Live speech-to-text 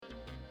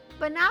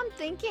But now I'm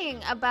thinking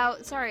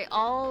about,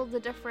 all the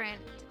different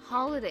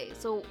holidays.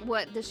 So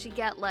what, does she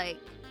get, like,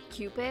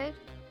 Cupid?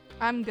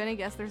 I'm gonna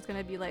guess there's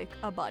gonna be like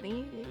a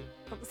bunny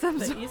of some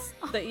sort.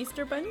 The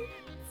Easter bunny?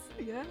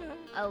 Yeah.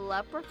 A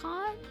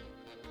leprechaun?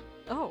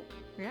 Oh,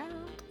 yeah.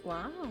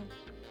 Wow.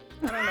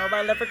 I don't know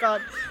about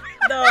leprechaun.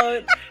 No,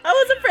 I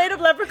was afraid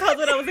of leprechauns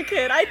when I was a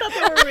kid. I thought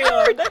they were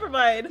real. Never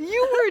mind.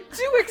 You were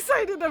too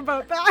excited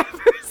about that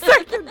for a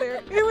second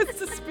there. It was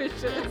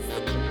suspicious.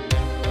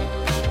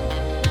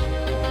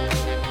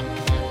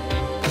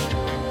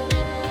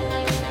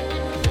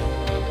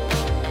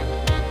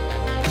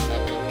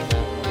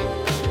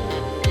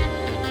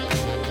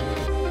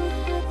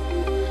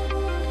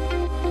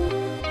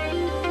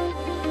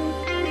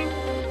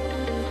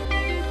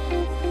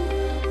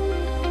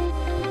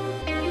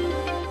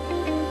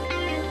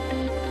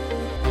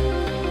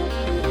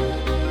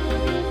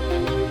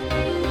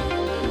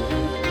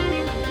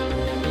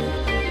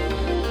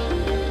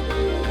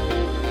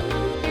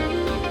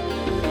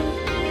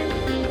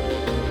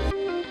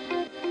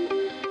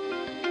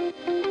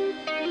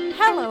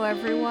 Hello,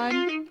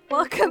 everyone.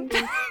 Welcome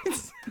back.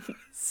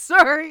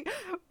 Sorry,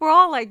 we're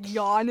all like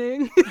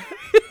yawning.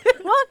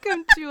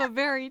 Welcome to a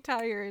very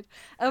tired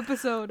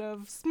episode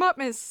of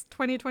Smutmas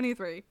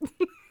 2023.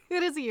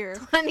 It is a year.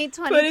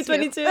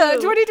 2022.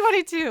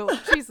 2022.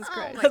 Jesus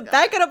Christ.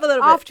 Back it up a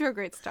little bit. Off to a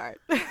great start.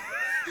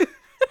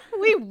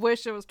 We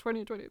wish it was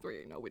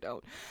 2023. No, we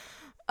don't.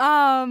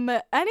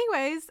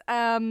 Anyways,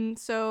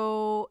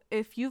 so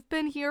if you've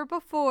been here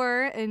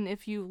before and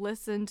if you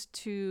listened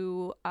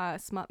to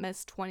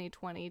Smutmas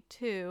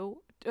 2022,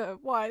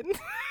 one.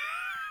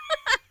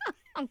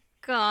 Oh,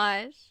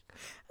 gosh.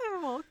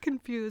 I'm all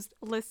confused.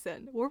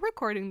 Listen, we're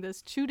recording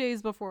this 2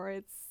 days before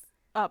it's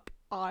up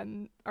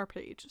on our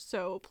page.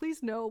 So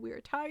please know we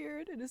are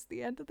tired. It is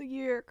the end of the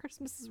year.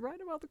 Christmas is right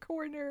around the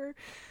corner.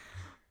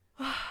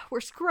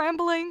 We're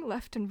scrambling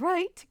left and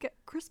right to get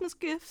Christmas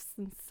gifts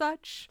and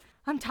such.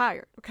 I'm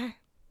tired, okay?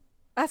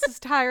 S is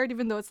tired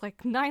even though it's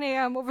like 9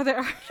 a.m. over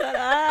there. Shut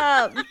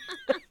up.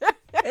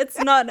 It's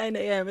not 9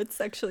 a.m. It's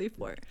actually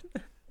 4.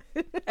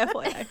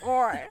 FYI.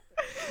 4.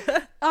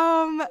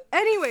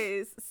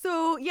 Anyways,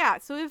 so yeah,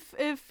 so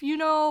if you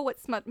know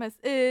what Smutmas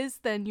is,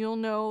 then you'll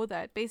know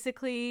that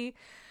basically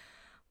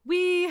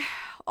we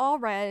all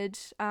read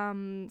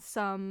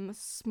some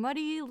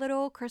smutty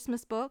little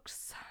Christmas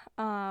books,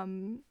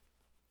 and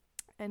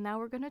now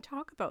we're gonna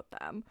talk about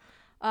them.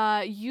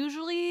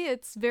 Usually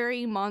it's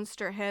very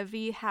monster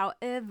heavy.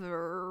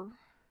 However,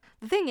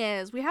 the thing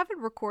is, we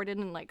haven't recorded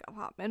in like a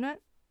hot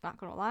minute. Not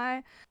gonna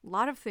lie, a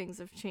lot of things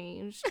have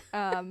changed.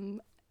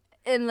 And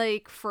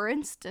like for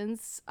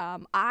instance,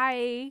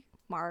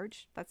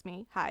 Marge, that's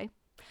me. Hi.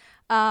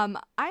 I'm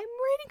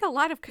reading a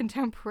lot of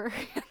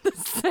contemporary in the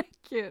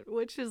second,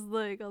 which is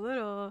like a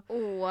little.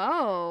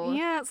 Whoa.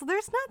 Yeah, so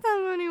there's not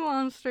that many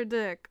monster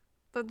dick.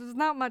 But there's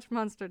not much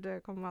monster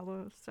dick on my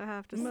list, I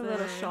have to say. I'm a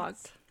little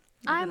shocked.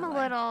 I'm a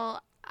little,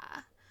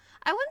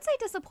 I wouldn't say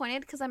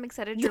disappointed because I'm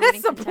excited you're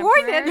reading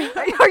Disappointed?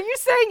 contemporary. Are you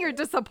saying you're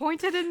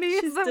disappointed in me?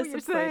 She's Is that what you're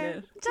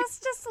saying?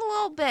 Just a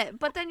little bit,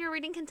 but then you're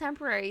reading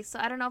contemporary, so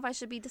I don't know if I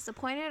should be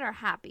disappointed or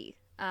happy.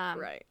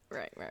 Right.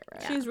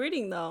 She's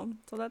reading though,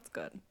 so that's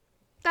good.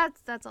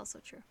 That's also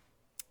true.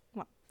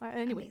 Well,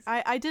 anyways,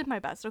 Amazing. I did my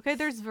best, okay?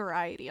 There's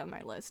variety on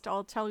my list,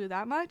 I'll tell you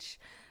that much.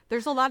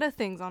 There's a lot of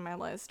things on my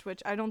list,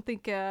 which I don't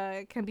think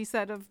can be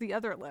said of the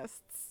other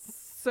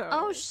lists, so...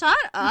 Oh, shut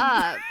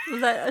up.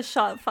 Was that a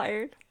shot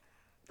fired?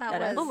 That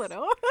a was,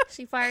 little.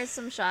 she fires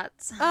some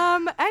shots.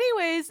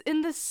 Anyways,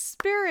 in the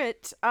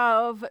spirit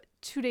of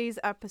today's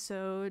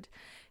episode,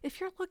 if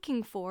you're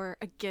looking for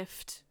a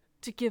gift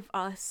to give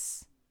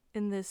us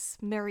in this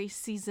merry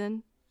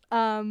season,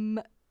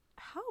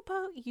 how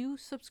about you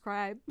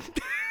subscribe?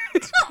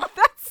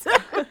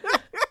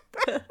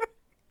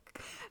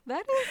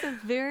 That is a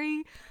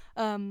very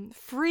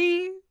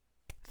free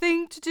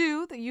thing to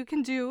do that you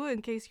can do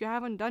in case you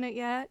haven't done it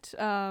yet.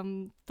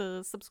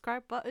 The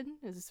subscribe button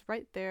is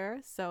right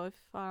there. So if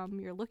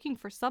you're looking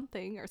for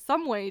something or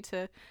some way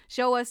to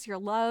show us your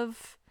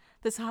love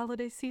this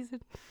holiday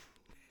season.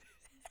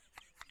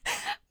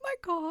 My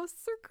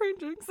co-hosts are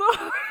cringing so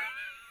hard.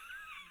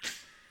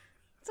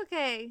 It's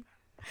okay.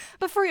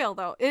 But for real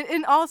though,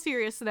 in all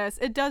seriousness,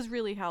 it does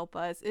really help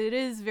us. It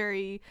is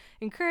very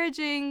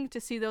encouraging to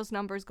see those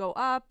numbers go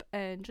up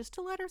and just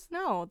to let us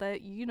know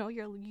that, you know,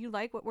 you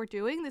like what we're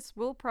doing. This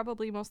will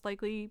probably most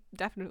likely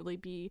definitely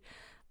be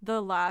the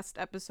last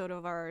episode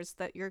of ours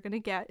that you're going to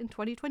get in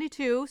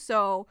 2022.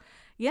 So,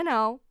 you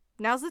know,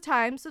 now's the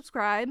time,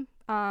 subscribe.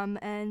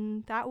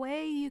 And that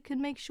way you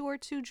can make sure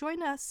to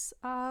join us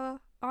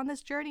on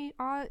this journey,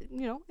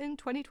 in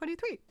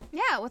 2023.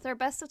 Yeah, with our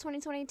best of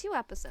 2022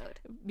 episode.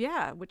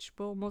 Yeah, which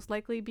will most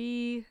likely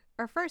be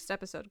our first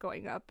episode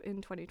going up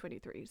in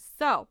 2023.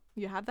 So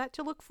you have that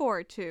to look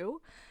forward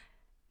to.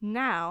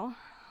 Now,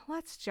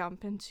 let's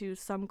jump into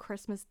some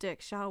Christmas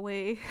dick, shall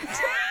we?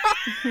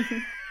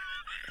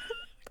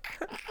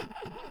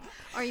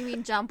 Or you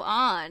mean jump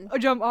on? Oh,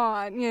 jump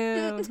on.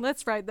 Yeah.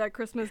 Let's ride that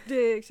Christmas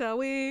dick, shall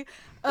we?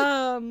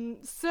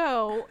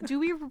 So, do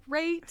we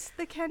rate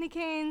the candy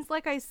canes?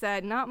 Like I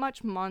said, not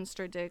much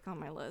monster dick on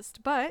my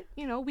list. But,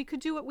 you know, we could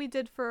do what we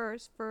did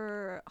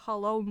for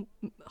Halloween.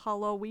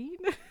 Halloween.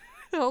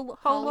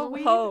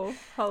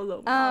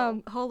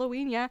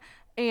 Halloween, yeah.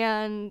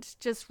 And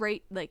just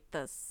rate, like,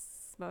 the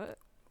smut.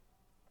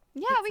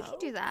 Yeah, we can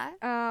do that.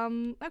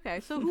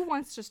 Okay, so who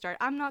wants to start?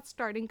 I'm not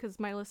starting because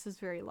my list is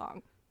very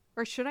long.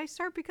 Or should I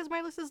start because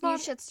my list is long? You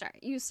should start.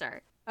 You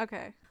start.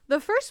 Okay. The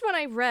first one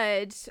I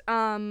read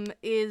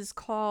is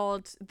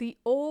called The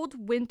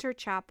Old Winter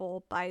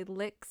Chapel by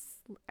Lix,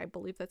 I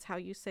believe that's how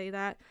you say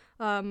that,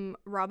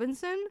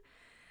 Robinson.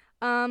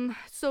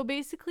 So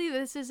basically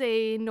this is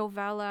a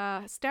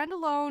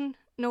standalone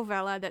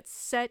novella that's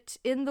set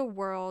in the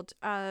world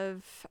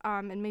of,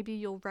 and maybe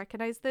you'll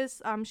recognize this,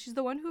 she's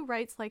the one who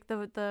writes like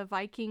the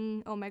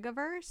Viking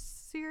Omegaverse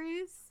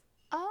series.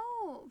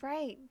 Oh,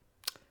 right.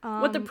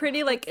 With the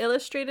pretty like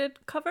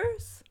illustrated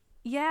covers?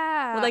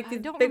 Yeah. With, like, I these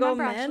don't big old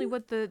remember actually men?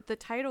 what the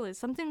title is.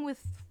 Something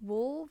with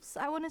wolves,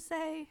 I want to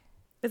say.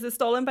 Is it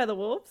Stolen by the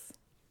Wolves?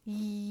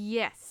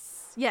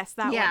 Yes,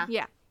 that Yeah.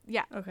 one.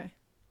 Yeah. Okay.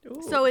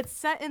 Ooh. So it's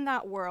set in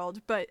that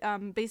world, but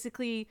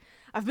basically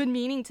I've been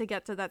meaning to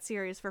get to that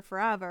series for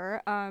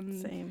forever.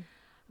 Same.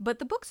 But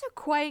the books are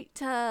quite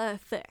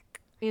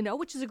thick, you know,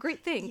 which is a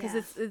great thing because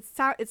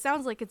it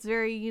sounds like it's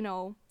very, you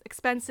know,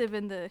 expensive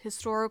in the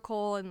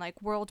historical and like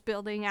world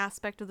building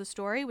aspect of the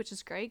story, which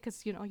is great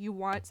because, you know, you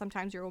want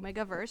sometimes your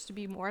Omega verse to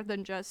be more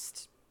than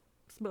just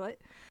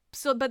split.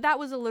 So, but that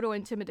was a little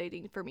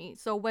intimidating for me.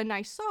 So when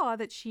I saw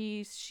that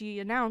she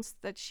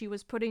announced that she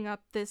was putting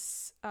up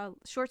this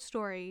short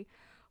story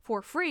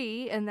for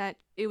free and that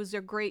it was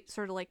a great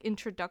sort of like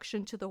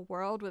introduction to the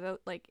world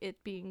without like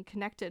it being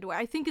connected.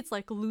 I think it's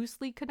like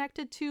loosely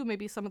connected to,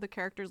 maybe some of the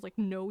characters like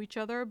know each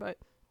other, but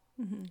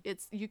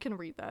it's, you can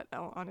read that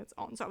on its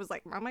own. So I was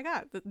like, oh my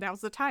god,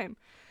 now's the time.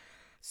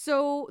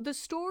 So the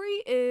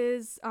story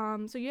is,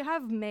 so you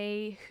have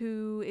May,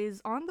 who is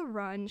on the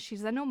run.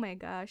 She's an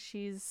Omega.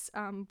 She's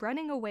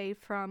running away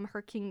from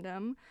her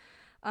kingdom,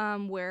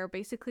 where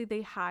basically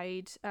they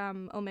hide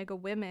Omega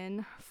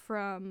women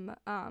from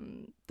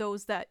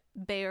those that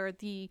bear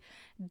the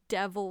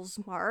devil's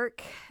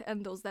mark,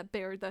 and those that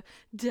bear the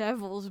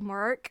devil's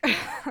mark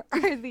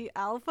are the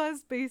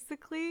alphas.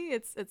 Basically,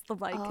 it's the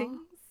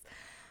Vikings.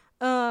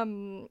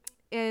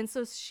 And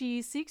so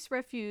she seeks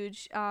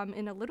refuge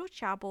in a little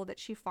chapel that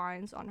she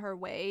finds on her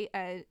way.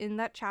 And in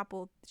that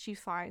chapel, she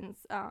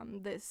finds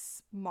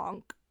this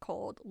monk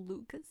called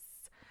Lucas,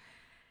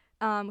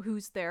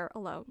 who's there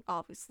alone,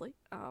 obviously.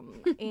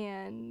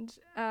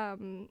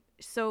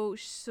 So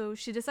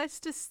she decides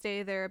to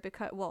stay there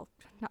because, well,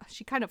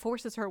 she kind of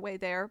forces her way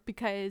there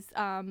because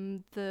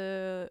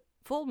the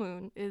full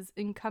moon is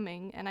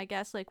incoming. And I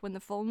guess like when the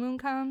full moon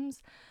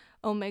comes,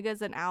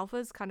 Omegas and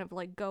Alphas kind of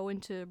like go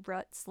into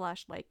rut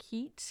 / like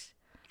heat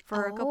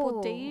for a couple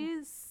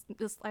days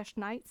 /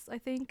 nights. I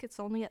think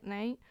it's only at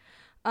night.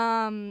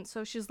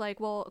 So she's like,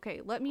 well, okay,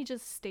 let me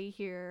just stay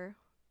here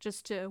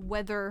just to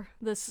weather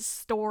this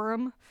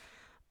storm,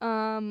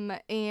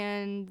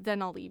 and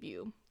then I'll leave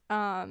you.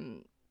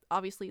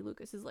 Obviously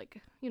Lucas is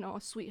like, you know,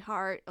 a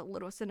sweetheart, a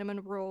little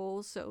cinnamon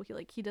roll, so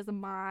he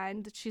doesn't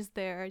mind that she's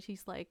there.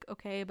 He's like,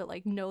 okay, but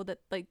like know that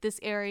like this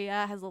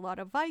area has a lot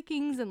of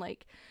Vikings and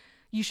like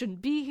you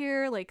shouldn't be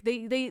here. Like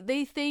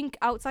they think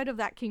outside of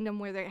that kingdom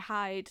where they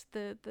hide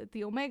the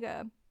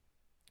Omega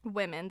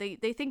women,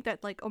 they think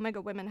that like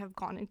Omega women have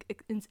gone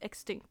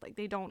extinct, like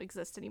they don't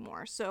exist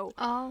anymore. So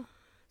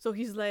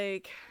he's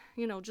like,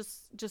 you know,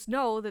 just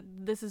know that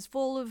this is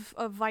full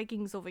of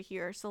Vikings over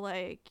here, so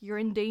like you're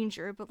in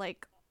danger, but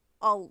like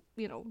I'll,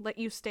 you know, let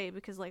you stay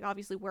because like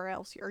obviously where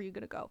else are you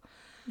gonna go?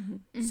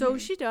 So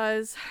she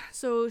does.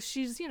 So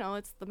she's, you know,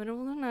 it's the middle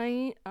of the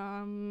night.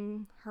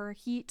 Her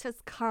heat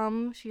has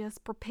come. She has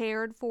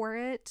prepared for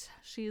it.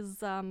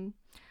 She's you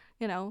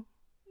know,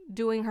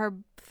 doing her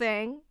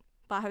thing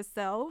by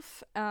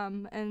herself.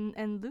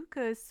 And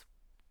Lucas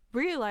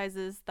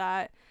realizes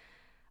that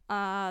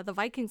the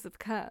Vikings have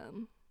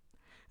come.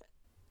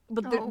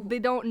 But they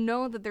don't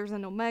know that there's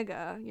an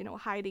Omega, you know,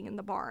 hiding in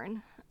the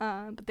barn.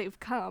 But they've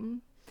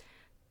come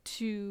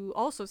to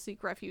also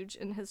seek refuge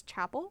in his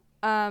chapel.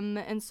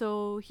 And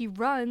so he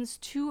runs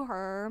to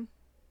her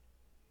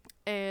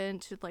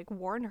and to like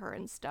warn her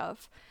and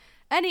stuff.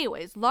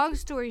 Anyways, long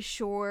story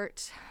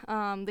short,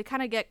 they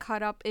kind of get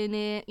caught up in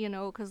it, you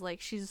know, because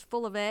like she's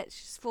full of it.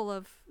 She's full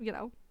of, you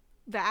know,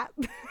 that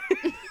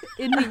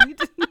in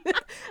need.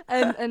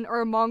 and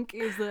our monk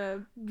is,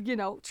 you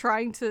know,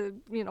 trying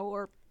to, you know,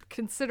 or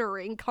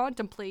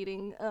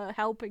contemplating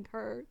helping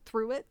her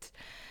through it.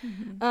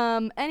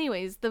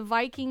 Anyways, the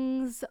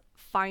Vikings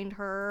find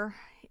her,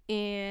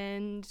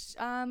 and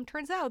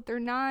turns out they're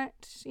not,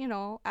 you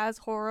know, as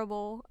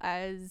horrible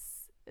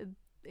as,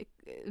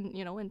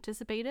 you know,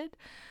 anticipated.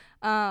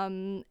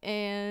 And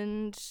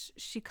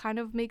she kind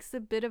of makes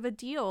a bit of a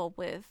deal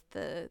with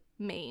the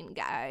main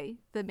guy,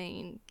 the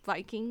main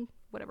Viking,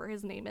 whatever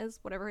his name is,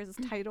 whatever his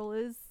title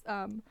is.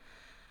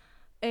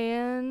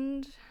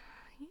 And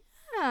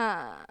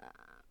yeah.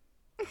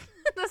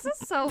 This is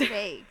so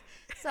vague.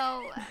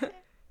 So,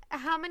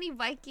 how many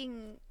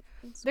Vikings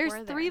There's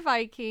were there? 3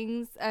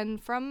 Vikings,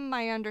 and from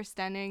my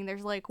understanding,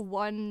 there's like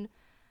one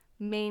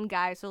main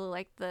guy, so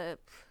like the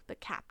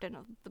captain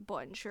of the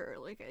bunch, or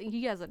like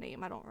he has a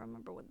name. I don't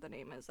remember what the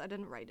name is. I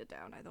didn't write it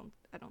down. I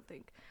don't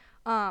think.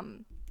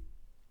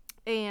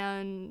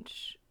 And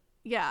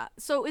yeah,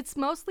 so it's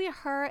mostly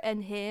her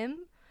and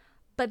him,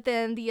 but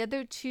then the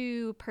other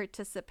 2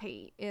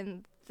 participate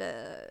in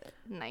the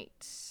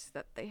night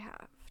that they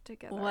have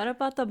together. What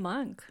about the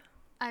monk?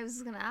 I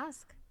was gonna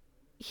ask.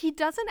 He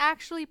doesn't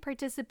actually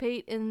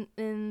participate in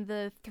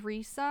the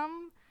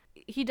threesome.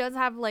 He does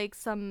have like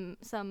some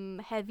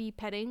heavy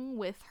petting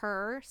with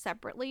her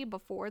separately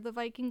before the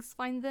Vikings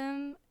find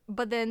them.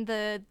 But then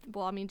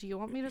I mean, do you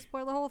want me to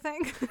spoil the whole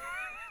thing?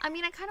 I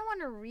mean, I kind of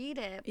want to read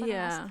it, but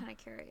I'm also kind of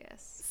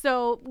curious.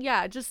 So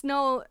yeah, just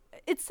know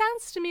it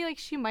sounds to me like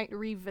she might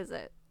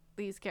revisit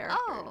these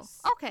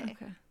characters. Oh, okay.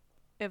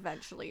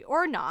 Eventually,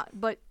 or not,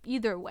 but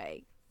either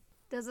way.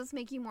 Does this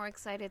make you more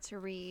excited to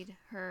read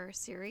her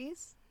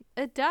series?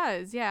 It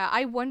does, yeah.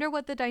 I wonder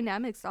what the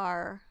dynamics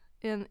are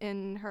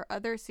in her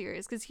other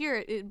series, because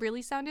here it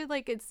really sounded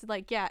like it's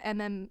like, yeah,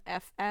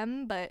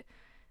 MMFM, but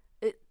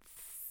it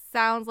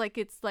sounds like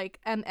it's like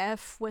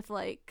MF with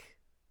like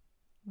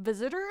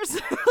visitors.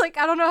 Like,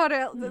 I don't know how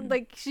to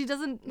like, she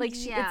doesn't like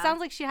it sounds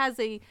like she has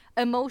a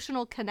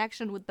emotional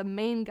connection with the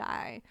main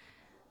guy,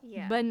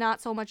 but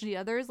not so much the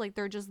others. Like,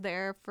 they're just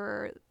there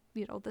for,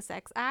 you know, the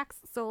sex acts.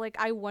 So like,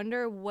 I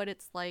wonder what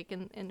it's like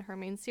in her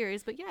main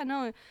series. But yeah,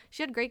 no,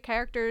 she had great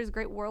characters,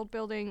 great world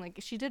building. Like,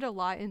 she did a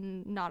lot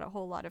in not a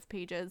whole lot of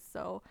pages.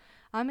 So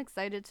I'm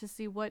excited to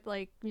see what,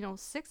 like, you know,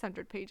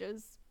 600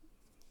 pages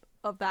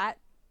of that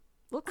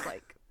looks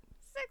like.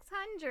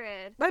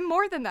 600. But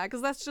more than that,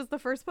 because that's just the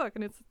first book,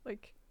 and it's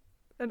like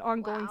an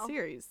ongoing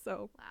series.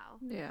 So wow.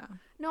 Yeah.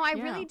 No, I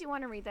really do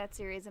want to read that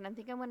series, and I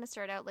think I'm going to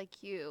start out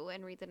like you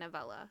and read the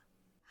novella.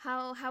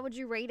 How would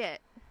you rate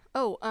it?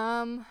 Oh,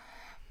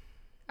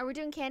 are we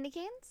doing candy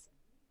canes?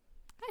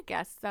 I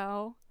guess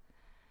so.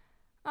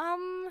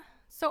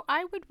 So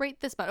I would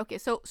rate this smut. Okay,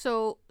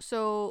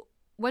 so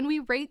when we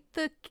rate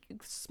the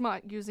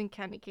smut using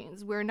candy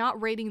canes, we're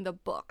not rating the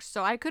book.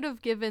 So I could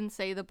have given,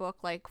 say, the book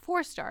like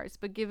 4 stars,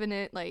 but given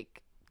it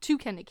like 2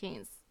 candy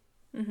canes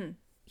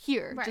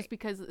here, just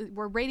because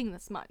we're rating the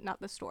smut, not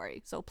the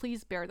story. So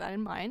please bear that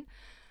in mind.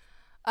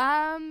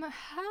 How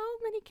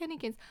many candy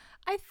canes?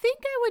 I think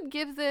I would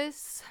give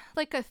this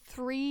like a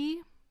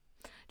 3,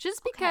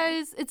 just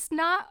because it's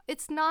not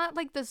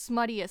like the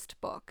smuttiest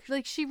book.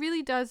 Like, she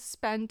really does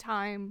spend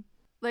time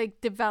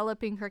like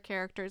developing her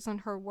characters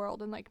and her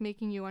world, and like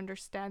making you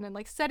understand and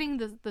like setting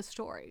the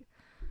story.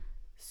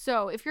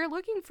 So if you're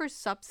looking for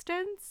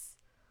substance,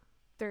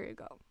 there you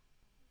go.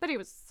 But it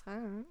was,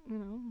 you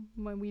know,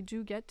 when we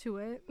do get to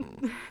it,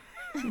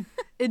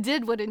 it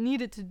did what it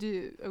needed to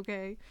do.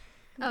 Okay.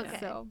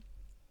 So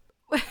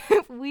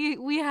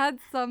we had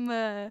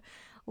some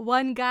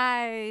one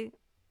guy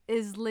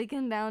is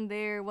licking down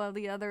there while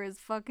the other is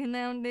fucking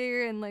down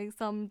there, and like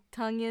some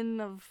tonguing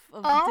of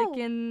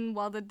dicking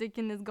while the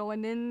dicking is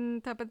going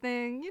in type of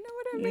thing. You know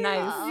what I mean?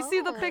 Nice. You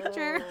see the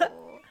picture?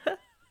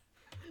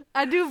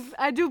 I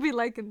do be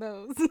liking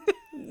those.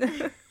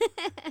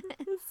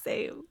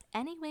 Same.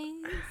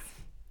 Anyways.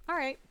 All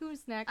right,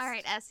 who's next? All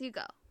right, S, you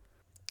go.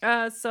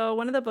 So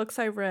one of the books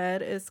I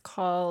read is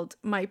called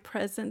My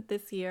Present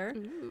This Year,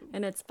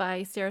 and it's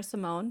by Sarah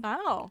Simone.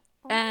 Oh.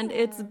 And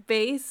it's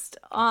based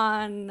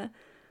on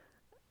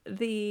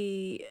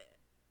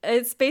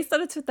it's based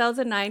on a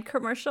 2009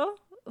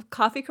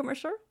 coffee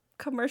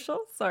commercial,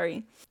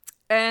 sorry.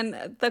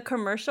 And the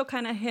commercial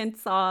kind of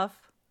hints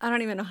off, I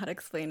don't even know how to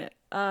explain it.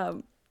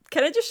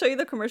 Can I just show you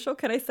the commercial?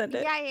 Can I send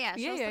it? Yeah.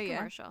 Show us the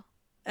commercial.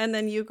 And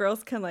then you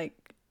girls can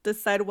like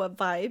decide what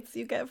vibes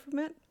you get from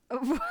it.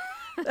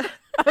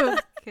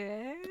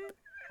 Okay.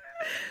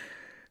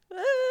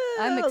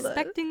 I'm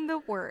expecting the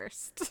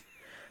worst.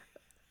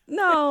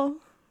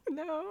 No.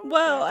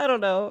 Well, I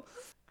don't know.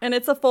 And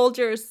it's a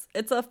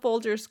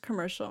Folgers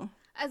commercial.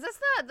 Is this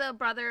the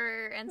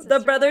brother and sister?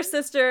 The brother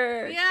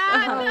sister.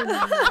 Yeah. Oh,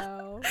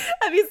 no.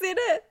 Have you seen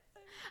it?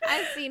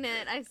 I've seen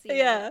it.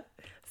 Yeah.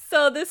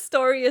 So this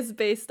story is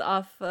based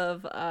off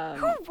of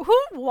Who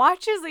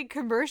watches a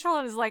commercial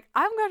and is like,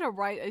 I'm gonna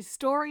write a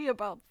story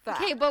about that?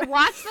 Okay, but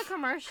watch the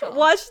commercial.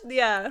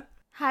 Yeah.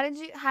 How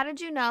did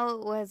you know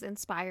it was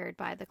inspired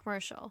by the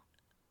commercial?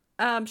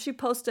 She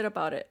posted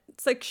about it.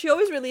 It's like she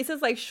always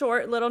releases like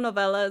short little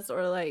novellas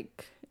or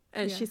like,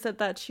 and she said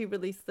that she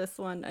released this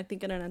one, I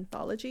think, in an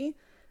anthology,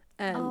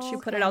 and she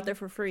put it out there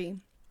for free.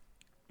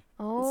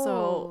 Oh.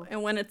 So,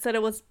 and when it said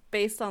it was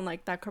based on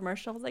like that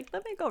commercial, I was like,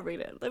 let me go read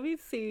it. Let me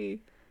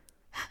see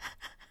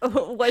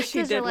what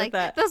she did with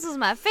that. This was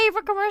my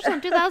favorite commercial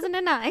in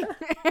 2009.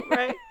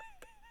 Right?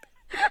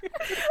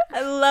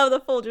 I love the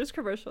Folgers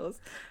commercials.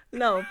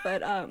 No,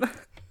 but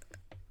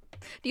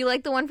Do you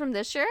like the one from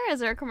this year? Is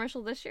there a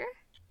commercial this year?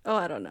 Oh,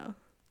 I don't know.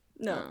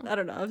 No, I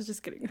don't know. I was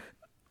just kidding.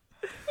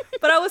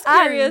 But I was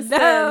curious.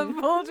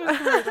 Folgers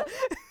commercial.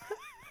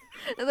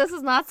 This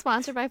is not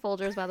sponsored by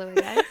Folgers, by the way,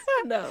 guys.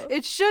 No.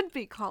 It should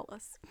be. Call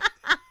us.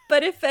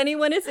 But if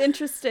anyone is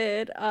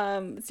interested,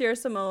 Sierra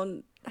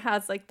Simone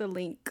has like the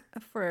link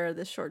for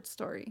the short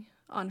story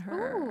on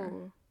her.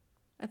 Ooh.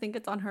 I think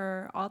it's on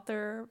her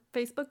author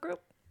Facebook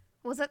group.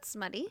 Was that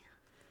smutty?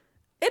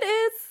 It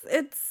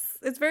is.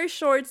 It's very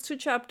short. It's 2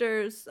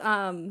 chapters.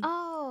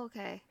 Oh,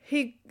 okay.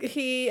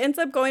 He ends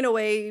up going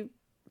away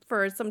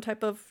for some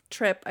type of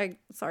trip. I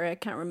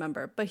can't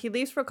remember. But he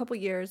leaves for a couple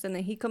years and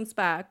then he comes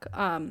back.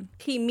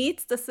 He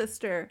meets the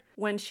sister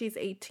when she's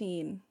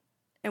 18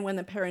 and when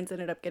the parents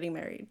ended up getting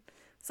married.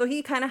 So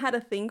he kind of had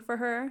a thing for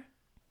her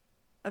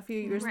a few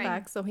years Right.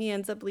 back. So he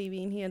ends up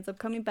leaving. He ends up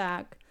coming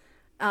back.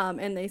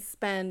 And they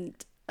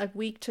spend a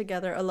week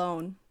together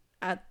alone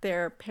at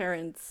their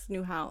parents'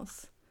 new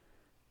house.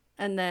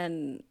 And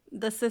then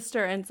the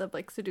sister ends up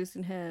like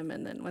seducing him,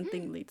 and then one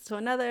thing leads to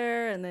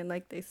another, and then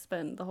like they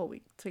spend the whole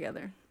week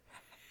together.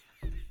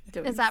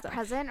 doing Is that stuff.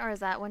 present or is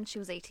that when she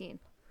was 18?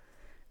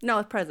 No,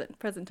 it's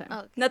present time. Oh,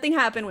 okay. Nothing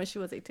happened when she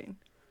was 18.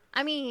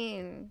 I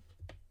mean,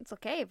 it's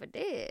okay if it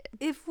did.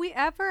 If we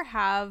ever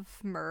have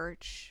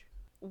merch,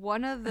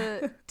 one of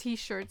the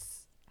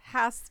t-shirts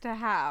has to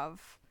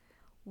have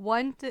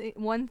one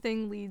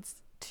thing leads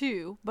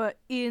to, but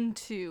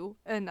into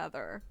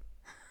another.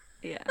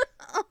 Yeah,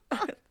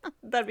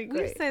 that'd be We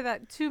great. say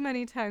that too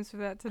many times for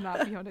that to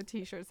not be on a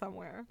t-shirt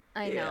somewhere.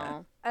 I Yeah.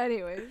 know.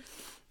 Anyways,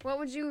 What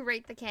would you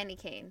rate the candy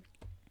cane?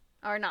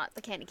 Or not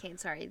the candy cane,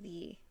 sorry,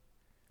 the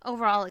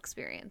overall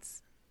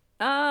experience.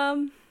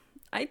 I'd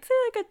say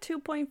like a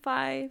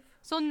 2.5.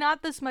 so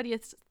not the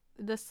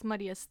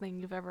smuttiest thing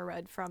you've ever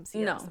read from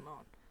Sierra No.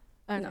 Simone.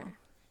 Okay. No,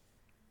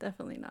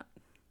 definitely not.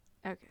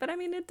 Okay. But I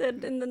mean, it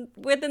did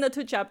within the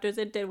 2 chapters.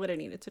 It did what it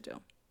needed to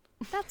do.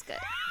 That's good.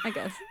 I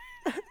guess.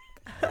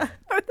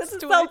 This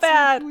is so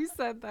bad. We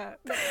said that.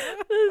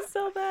 This is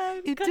so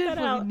bad. It Cut did that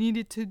what out. it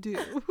needed to do.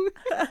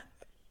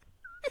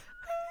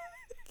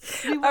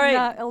 We will All right.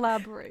 not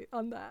elaborate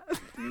on that.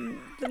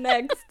 The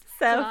next,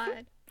 Seth,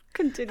 God.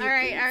 continue. All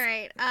right, please. all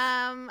right.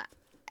 I'm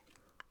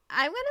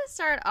gonna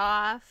start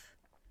off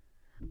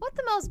with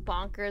the most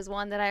bonkers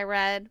one that I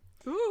read,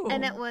 Ooh.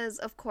 and it was,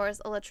 of course,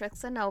 a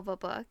Latrixa Nova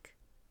book,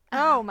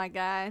 Oh my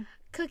god.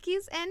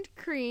 Cookies and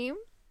Cream.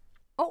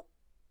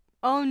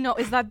 Oh no,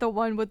 is that the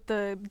one with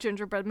the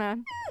gingerbread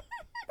man?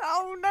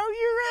 Oh no,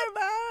 you read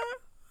that.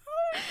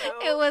 Oh,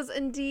 no. It was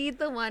indeed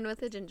the one with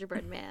the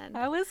gingerbread man.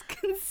 I was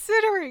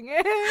considering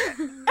it.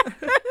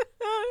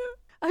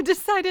 I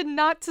decided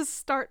not to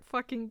start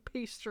fucking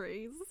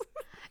pastries.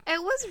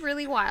 It was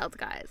really wild,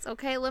 guys.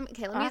 Okay, let me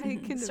I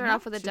can start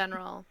off with a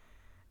imagine.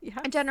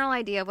 general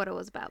idea of what it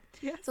was about.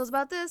 Yes. So it's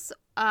about this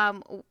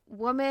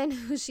woman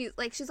who she's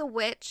a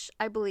witch,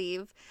 I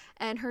believe,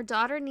 and her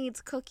daughter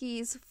needs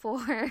cookies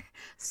for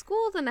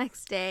school the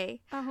next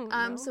day. Oh,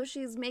 no. So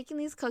she's making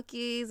these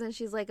cookies and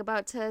she's like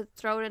about to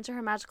throw it into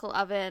her magical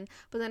oven,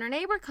 but then her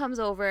neighbor comes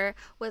over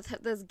with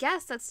this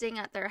guest that's staying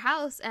at their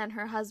house and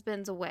her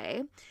husband's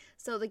away.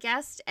 So the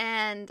guest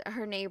and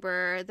her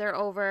neighbor, they're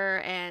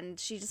over, and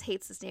she just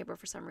hates this neighbor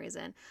for some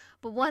reason.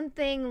 But one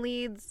thing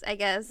leads, I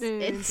guess,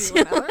 Into into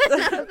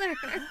another.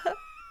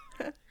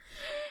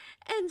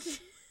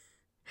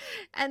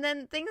 And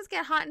then things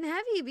get hot and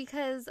heavy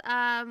because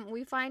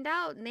we find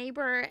out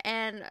neighbor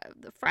and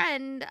the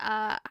friend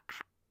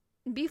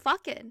be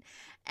fucking.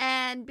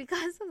 And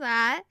because of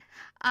that,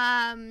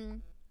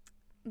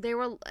 they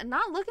were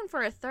not looking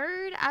for a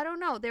third. I don't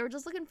know. They were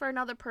just looking for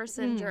another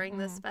person during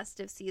this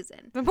festive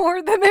season. The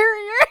more the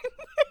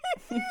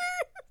merrier.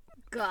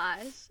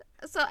 Gosh.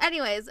 So,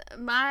 anyways,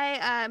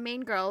 my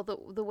main girl,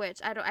 the witch,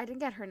 I didn't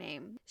get her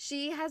name.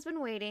 She has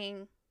been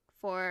waiting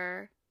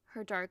for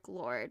her dark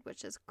lord,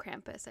 which is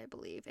Krampus, I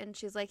believe, and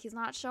she's like, he's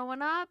not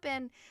showing up,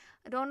 and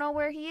I don't know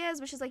where he is.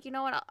 But she's like, you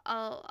know what?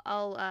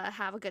 I'll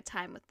have a good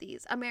time with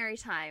a merry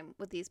time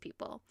with these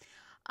people.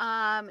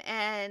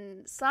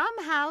 And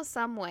somehow,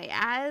 some way,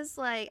 as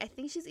like, I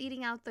think she's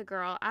eating out the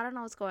girl. I don't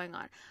know what's going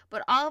on.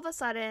 But all of a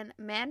sudden,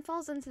 man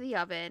falls into the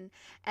oven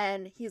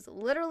and he's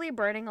literally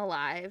burning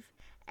alive.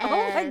 Oh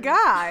my And-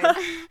 god.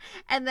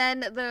 And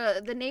then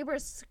the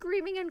neighbor's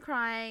screaming and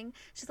crying.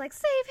 She's like,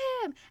 save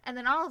him. And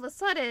then all of a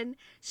sudden,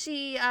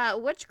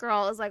 witch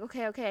girl is like,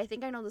 okay, I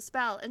think I know the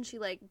spell. And she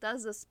like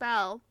does the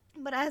spell.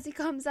 But as he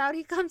comes out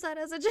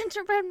as a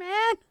gingerbread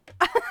man.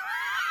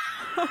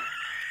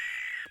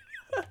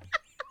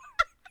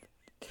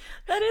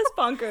 That is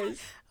bonkers.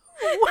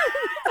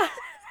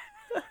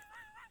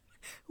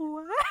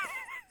 What?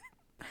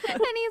 And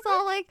he's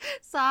all like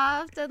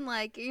soft and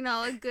like, you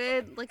know, a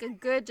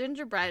good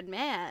gingerbread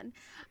man.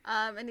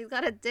 And he's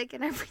got a dick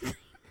and everything.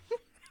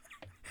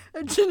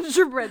 A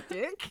gingerbread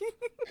dick?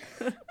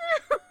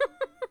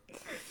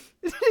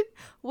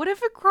 What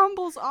if it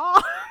crumbles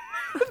off?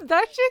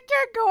 That shit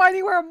can't go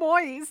anywhere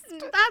moist.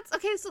 That's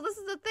okay. So this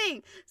is the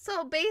thing.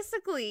 So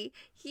basically,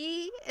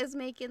 he is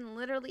making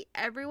literally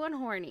everyone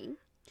horny,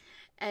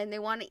 and they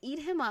want to eat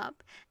him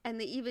up, and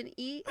they even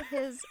eat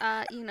his,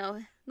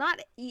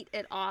 not eat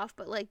it off,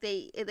 but like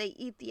they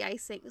eat the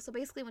icing. So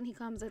basically, when he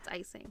comes, it's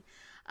icing.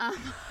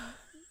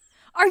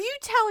 Are you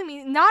telling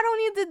me not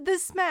only did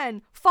this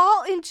man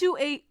fall into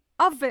a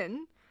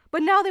oven,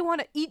 but now they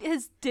want to eat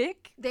his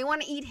dick? They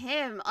want to eat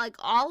him, like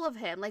all of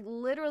him, like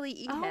literally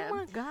eat him. Oh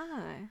my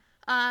god.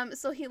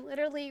 So he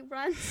literally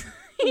runs.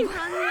 He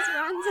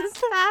runs as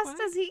fast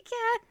as he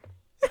can.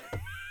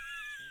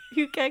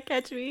 You can't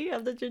catch me.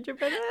 I'm the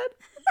gingerbread man.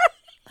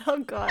 Oh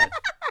god.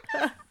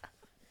 And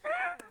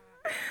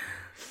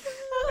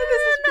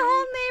the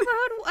whole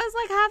neighborhood was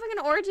like having an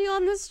orgy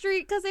on the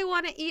street because they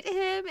want to eat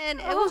him, and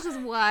it was just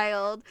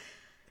wild.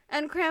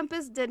 And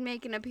Krampus did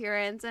make an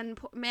appearance, and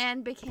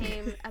man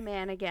became a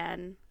man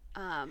again.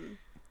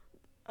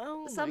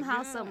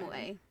 Somehow, some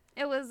way.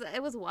 It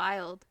was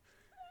wild.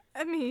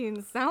 I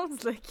mean,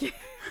 sounds like it.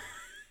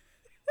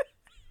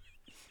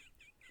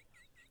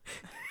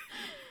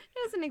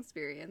 It was an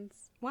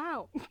experience.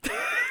 Wow.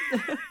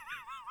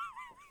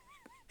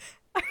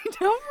 I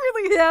don't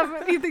really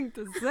have anything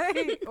to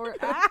say or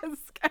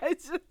ask.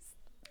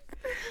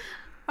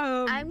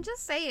 I'm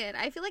just saying.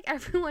 I feel like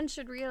everyone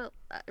should read a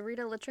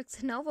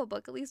Latrix Nova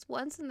book at least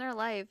once in their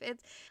life.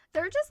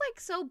 They're just like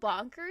so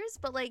bonkers,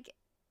 but like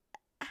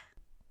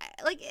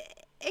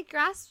it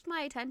grasps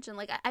my attention.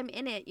 Like I'm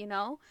in it, you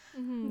know.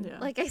 Mm-hmm. Yeah.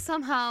 Like I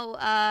somehow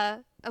I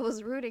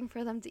was rooting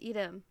for them to eat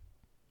him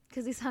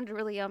because he sounded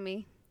really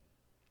yummy.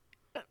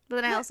 But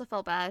then I also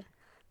felt bad.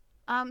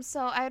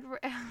 So I'd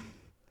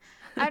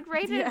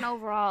rate it an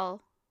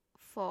overall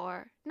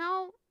 4.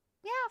 No,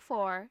 yeah,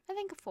 4. I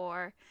think a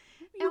 4.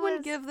 You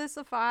wouldn't give this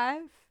a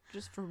 5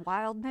 just for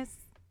wildness,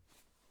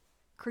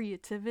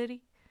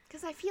 creativity?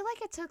 Because I feel like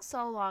it took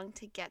so long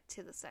to get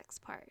to the sex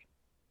part.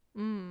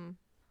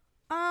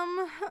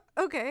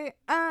 Okay.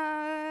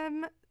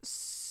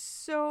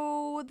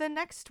 So the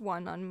next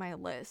one on my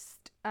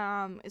list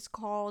is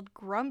called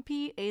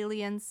Grumpy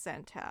Alien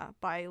Santa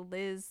by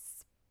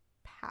Liz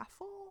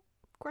Paffel? ?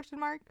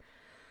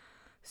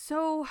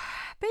 So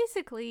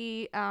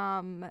basically,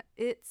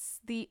 it's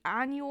the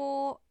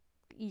annual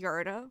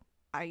Yurda.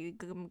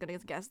 I'm gonna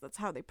guess that's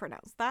how they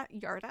pronounce that.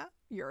 Yurda?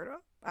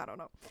 I don't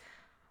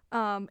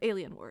know.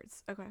 Alien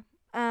words. Okay.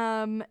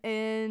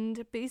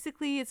 And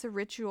basically it's a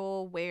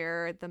ritual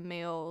where the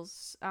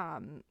males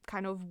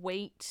kind of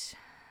wait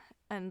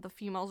and the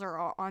females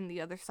are on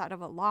the other side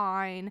of a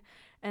line,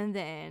 and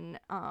then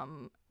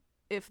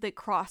if they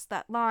cross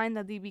that line,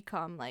 then they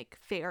become like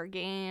fair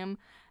game,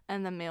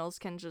 and the males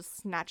can just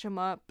snatch them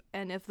up.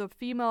 And if the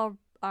female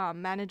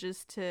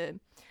manages to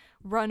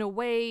run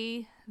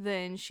away,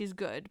 then she's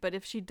good. But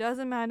if she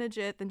doesn't manage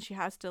it, then she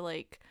has to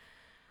like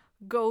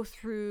go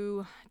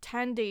through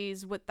 10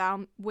 days with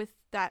that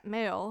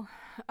male.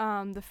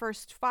 The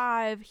first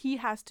 5, he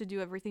has to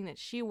do everything that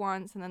she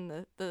wants, and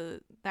then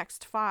the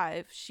next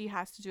 5, she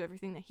has to do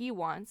everything that he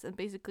wants. And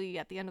basically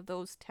at the end of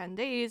those 10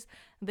 days,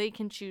 they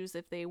can choose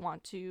if they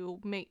want to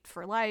mate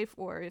for life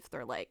or if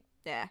they're like,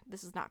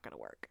 this is not gonna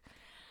work.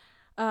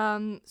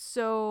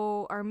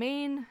 So our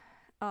main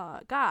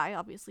guy,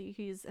 obviously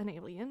he's an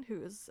alien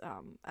who is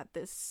at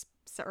this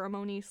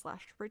ceremony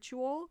 /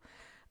 ritual.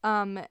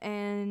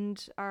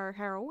 And our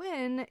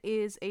heroine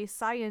is a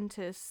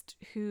scientist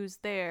who's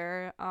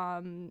there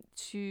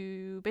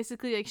to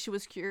basically, like, she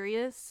was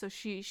curious, so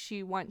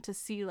she went to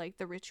see like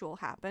the ritual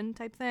happen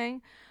type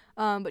thing.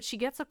 But she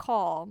gets a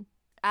call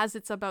as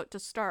it's about to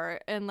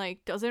start and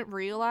like doesn't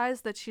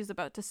realize that she's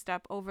about to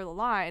step over the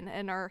line,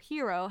 and our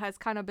hero has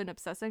kind of been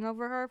obsessing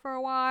over her for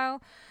a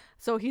while,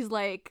 so he's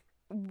like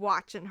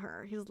watching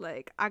her. He's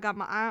like, I got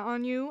my eye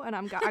on you, and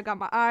I got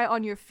my eye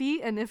on your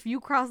feet, and if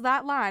you cross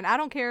that line, I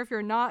don't care if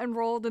you're not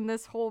enrolled in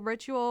this whole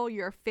ritual,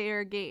 you're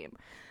fair game.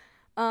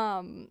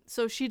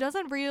 So she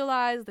doesn't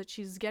realize that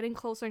she's getting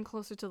closer and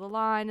closer to the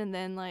line, and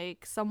then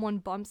like someone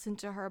bumps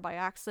into her by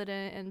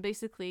accident, and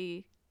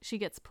basically she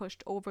gets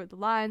pushed over the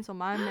line. So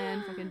my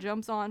man fucking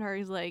jumps on her.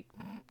 He's like,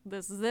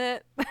 this is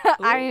it.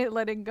 I ain't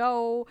letting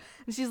go.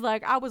 And she's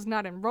like, I was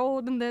not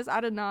enrolled in this.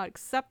 I did not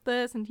accept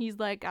this. And he's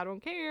like, I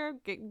don't care.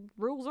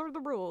 Rules are the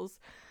rules.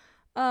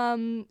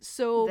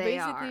 So They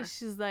basically are.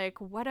 she's like,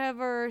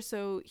 whatever.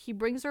 So he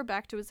brings her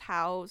back to his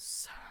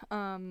house.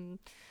 And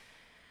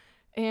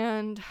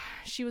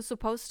she was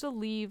supposed to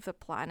leave the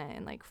planet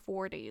in like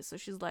 4 days. So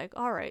she's like,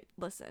 all right,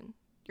 listen,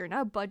 you're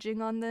not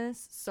budging on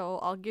this, so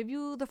I'll give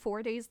you the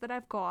 4 days that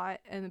I've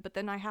got, but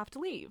then I have to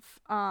leave.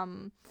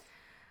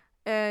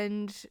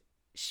 And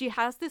she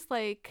has this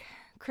like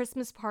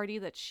Christmas party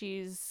that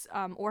she's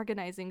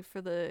organizing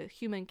for the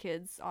human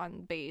kids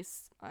on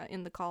base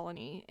in the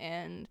colony,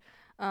 and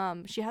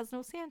she has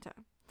no Santa.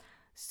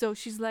 So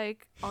she's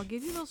like, I'll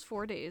give you those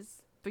 4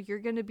 days, but you're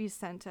gonna be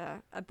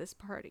Santa at this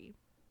party.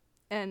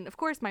 And of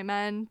course my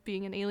man,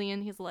 being an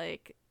alien, he's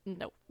like,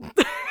 no.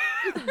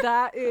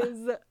 That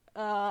is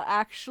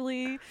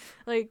actually,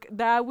 like,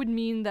 that would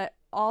mean that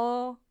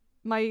all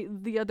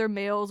the other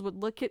males would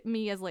look at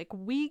me as like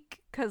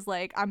weak, because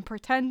like I'm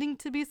pretending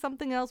to be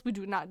something else. We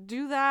do not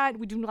do that.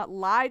 We do not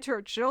lie to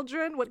our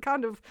children. What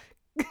kind of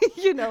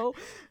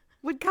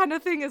what kind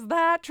of thing is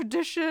that?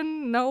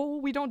 Tradition? No,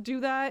 we don't do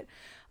that.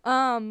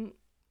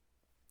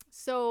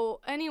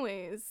 So,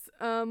 anyways,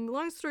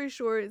 long story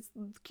short, it's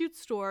a cute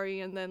story,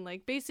 and then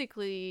like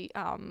basically,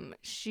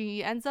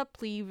 she ends up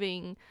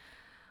leaving.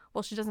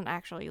 Well, she doesn't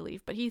actually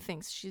leave, but he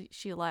thinks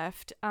she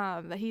left.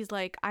 That he's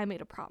like, I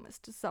made a promise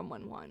to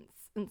someone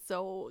once, and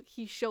so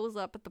he shows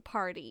up at the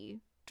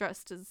party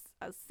dressed as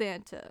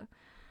Santa.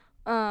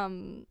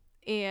 And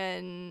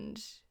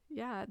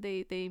yeah,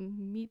 they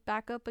meet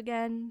back up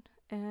again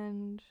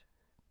and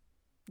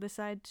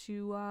decide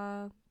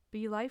to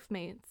be life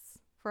mates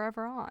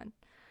forever on.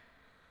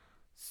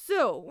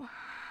 So,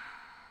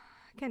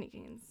 Kenny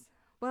Canes.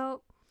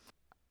 Well,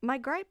 my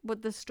gripe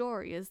with the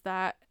story is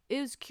that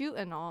it was cute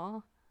and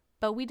all,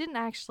 but we didn't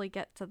actually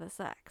get to the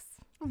sex.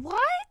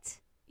 What?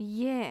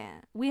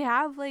 Yeah, we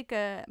have like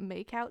a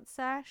makeout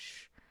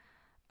sesh,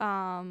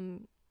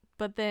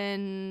 but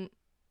then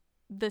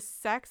the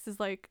sex is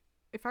like,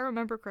 if I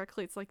remember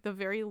correctly, it's like the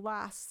very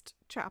last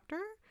chapter,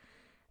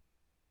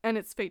 and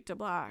it's fade to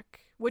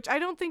black, which I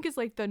don't think is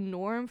like the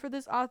norm for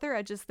this author.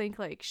 I just think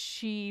like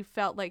she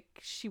felt like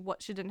she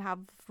didn't have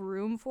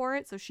room for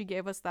it, so she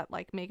gave us that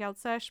like makeout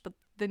sesh, but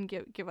then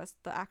give us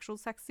the actual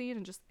sex scene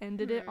and just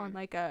ended it on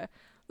like a,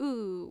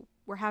 ooh,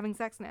 we're having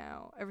sex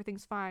now,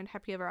 everything's fine,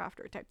 happy ever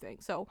after type thing.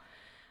 So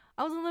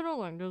I was a little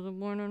like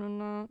disappointed in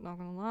that, not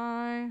gonna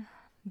lie.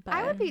 But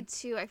I would be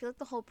too. I feel like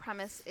the whole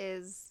premise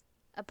is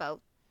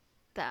about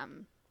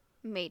them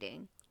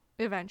mating.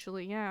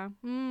 eventually, yeah.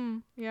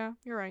 Yeah,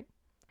 you're right.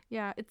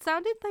 Yeah, it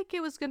sounded like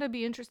it was gonna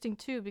be interesting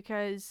too,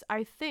 because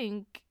I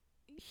think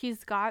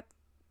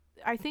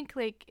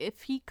like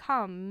if he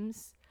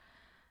comes,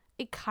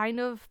 it kind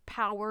of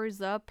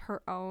powers up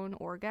her own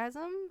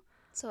orgasm.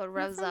 So it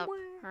revs some up way.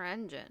 her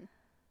engine.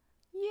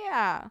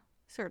 Yeah,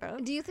 sort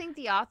of. Do you think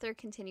the author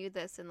continued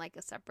this in like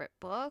a separate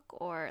book,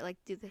 or like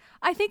do they?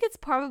 I think it's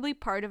probably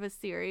part of a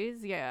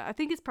series. Yeah, I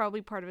think it's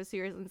probably part of a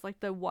series, and it's like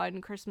the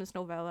one Christmas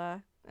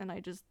novella, and I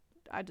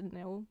didn't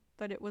know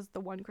that it was the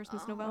one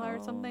Christmas novella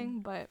or something,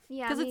 but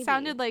Yeah, because it maybe.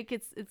 sounded like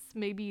it's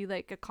maybe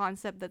like a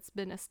concept that's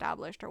been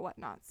established or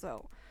whatnot.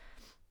 So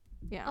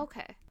yeah.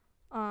 Okay.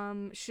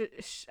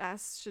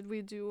 Should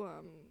we do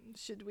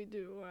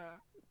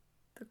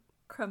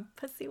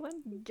Crumpusy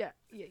one? yeah.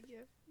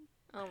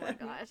 Oh my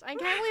gosh, I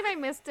can't believe I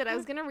missed it. I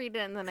was gonna read it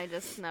and then I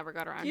just never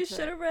got around You to should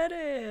it. have read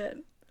it.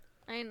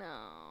 I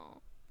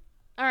know.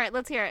 All right,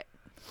 let's hear it.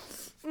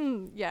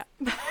 Yeah.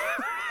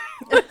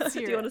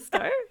 Do you want to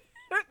start?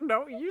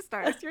 No, you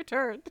start. It's your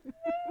turn.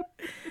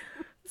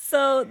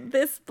 So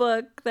this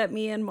book that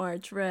me and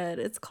Marge read,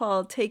 it's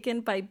called Taken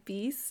by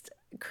Beast,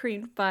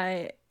 creamed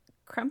by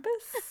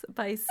Krampus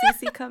by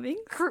Cece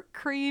Cummings.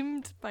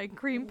 Creamed by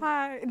cream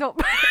pie. No.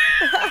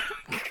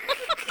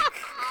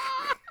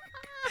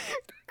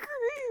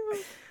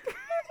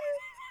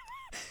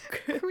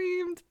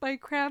 Creamed by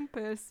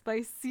Krampus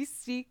by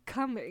C.C.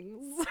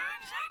 Cummings, which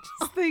I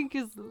just think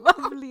is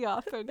lovely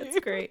author name. That's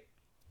great.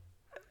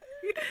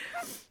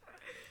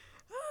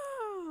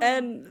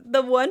 And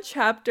the one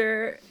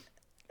chapter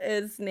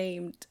is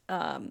named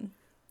Krampus.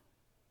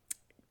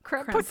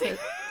 Krampusy.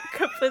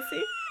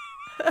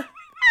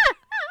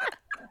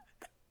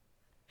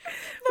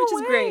 Which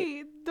is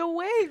great. The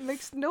way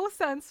makes no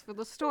sense for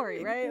the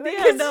story, right? Like,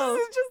 Yeah, no.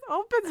 It just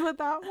opens with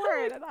that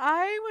word, and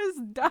I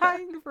was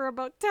dying for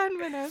about 10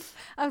 minutes.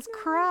 I was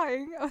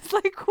crying. I was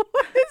like,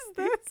 "What is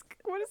this?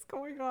 What is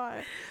going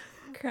on?"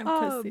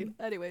 Krampusy.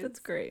 Anyways, That's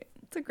great.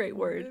 It's a great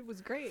word. It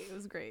was great. It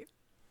was great.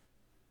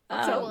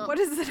 So what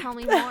is it? Tell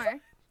me more.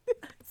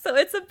 So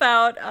it's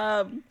about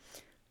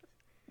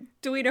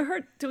do we know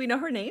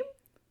her name?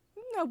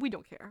 No, we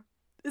don't care.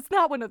 It's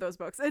not one of those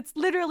books. It's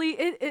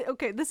literally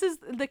okay, this is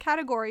the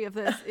category of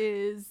this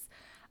is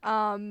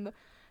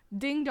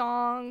ding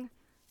dong,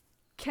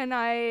 can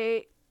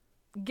I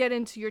get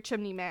into your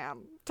chimney,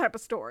 ma'am? Type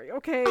of story.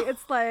 Okay?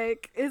 It's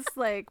like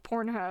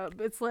Pornhub.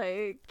 It's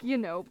like,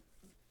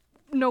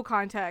 no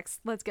context.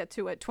 Let's get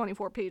to it.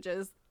 24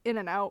 pages in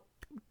and out.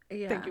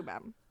 Yeah. Thank you,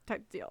 ma'am.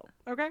 Type deal.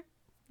 Okay?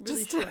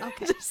 Really Just short.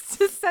 Okay. just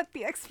to set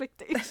the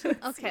expectations.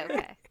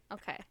 Okay.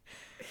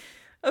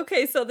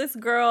 Okay, so this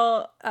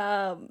girl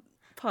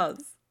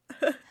pause.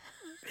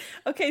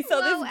 Okay,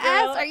 so Whoa, this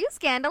girl S, are you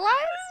scandalized?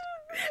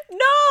 No,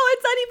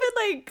 it's not even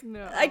like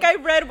No. like I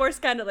read more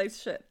scandalized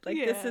shit. Like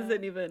this Yeah.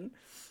 isn't even.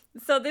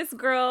 So this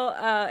girl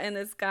and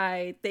this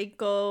guy, they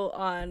go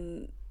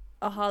on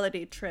a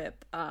holiday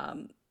trip.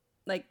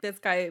 Like this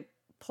guy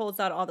pulls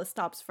out all the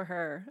stops for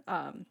her.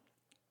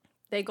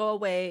 They go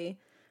away.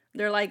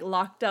 They're like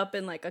locked up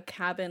in like a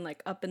cabin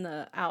like up in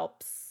the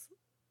Alps.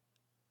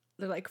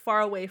 They're like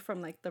far away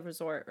from like the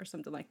resort or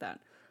something like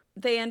that.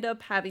 They end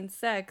up having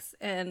sex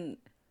and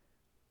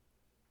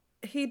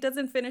he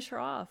doesn't finish her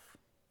off.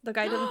 The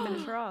guy doesn't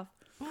finish her off.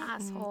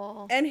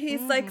 Asshole. And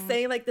he's like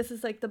saying like this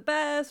is like the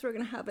best. We're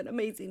gonna have an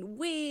amazing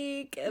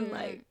week and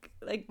like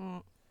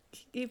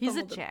he He's a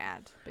fumbled it.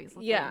 Chad,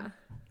 basically. Yeah,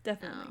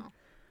 definitely. No.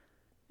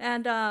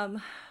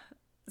 And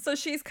so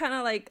she's kind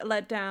of like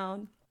let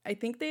down. I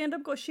think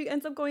she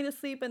ends up going to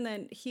sleep, and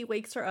then he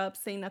wakes her up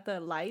saying that the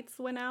lights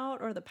went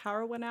out or the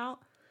power went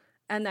out,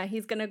 and that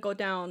he's gonna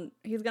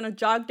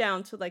jog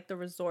down to like the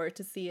resort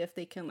to see if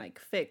they can like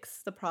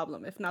fix the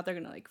problem. If not, they're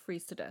gonna like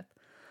freeze to death.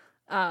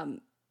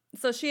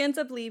 So he ends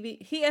up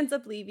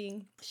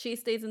leaving. She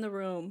stays in the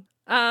room.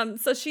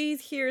 So she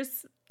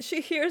hears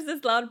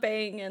this loud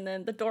bang, and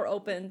then the door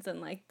opens,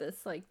 and like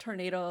this like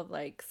tornado of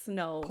like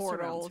snow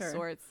Portal surrounds her.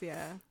 sorts,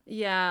 yeah.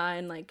 Yeah,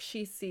 and like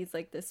she sees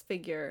like this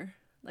figure,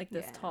 like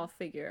this tall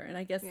figure, and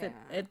I guess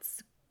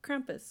it's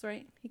Krampus,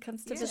 right? He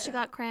comes to So she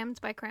got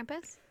crammed by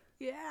Krampus?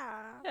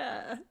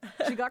 Yeah.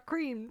 She got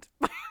creamed.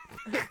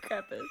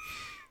 Krampus.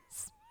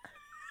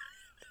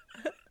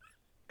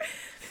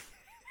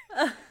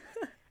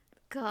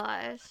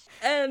 Gosh.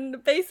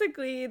 And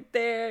basically,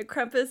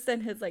 Krampus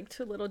and his like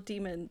two little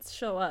demons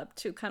show up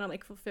to kind of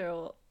like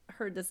fulfill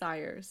her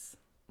desires.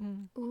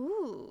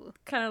 Ooh.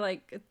 Kind of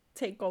like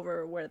take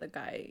over where the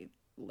guy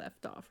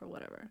left off or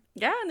whatever.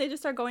 Yeah, and they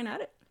just start going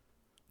at it.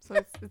 So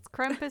it's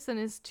Krampus and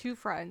his two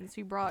friends.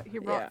 He brought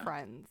Yeah.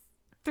 friends.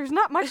 There's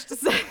not much to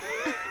say.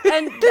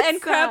 And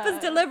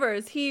Krampus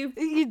delivers.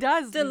 He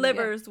does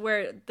delivers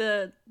where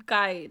the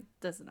guy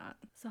does not.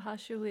 So how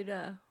should we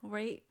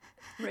rate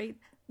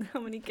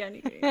how many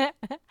candy canes?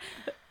 I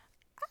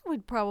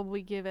would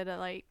probably give it a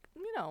like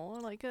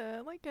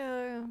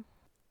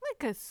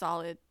a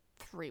solid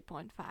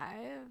 3.5.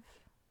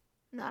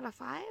 Not a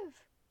 5?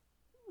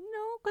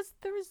 No, because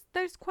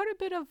there's quite a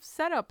bit of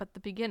setup at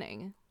the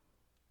beginning.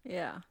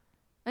 Yeah.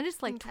 And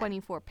it's like Okay.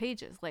 24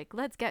 pages. Like,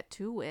 let's get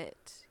to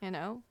it, you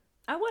know?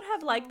 I would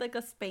have liked like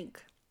a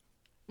spank.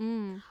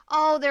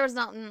 Oh, there was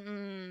not.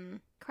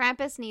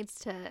 Krampus needs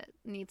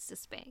to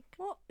spank.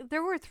 Well,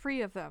 there were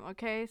 3 of them,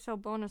 okay? So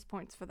bonus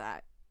points for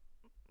that.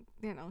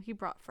 You know, he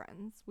brought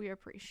friends. We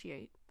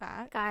appreciate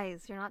that.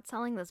 Guys, you're not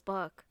selling this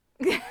book.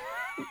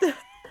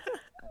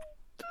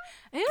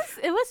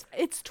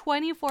 It's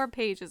 24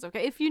 pages,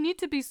 okay? If you need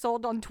to be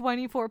sold on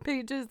 24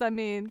 pages, I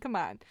mean, come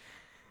on.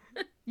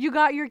 You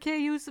got your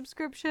KU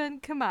subscription?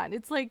 Come on.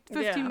 It's like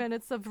 50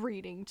 minutes of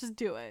reading. Just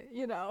do it,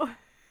 you know?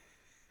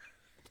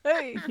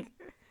 Hey.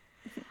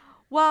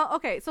 Well,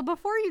 okay. So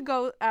before you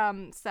go,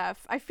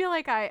 Steph, I feel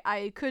like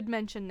I could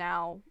mention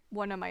now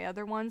one of my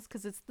other ones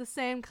because it's the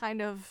same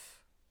kind of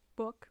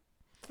book.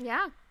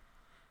 Yeah.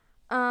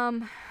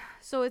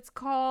 So it's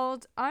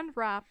called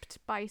Unwrapped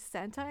by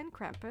Santa and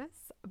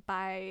Krampus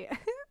by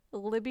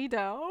Libby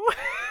Doe.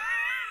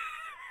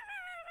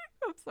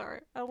 I'm sorry.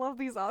 I love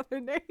these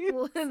author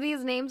names.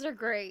 These names are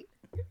great.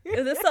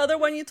 Is this the other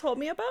one you told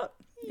me about?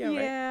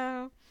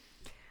 Yeah. Right.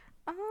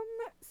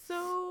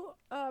 So,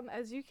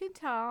 as you can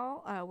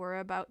tell, we're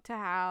about to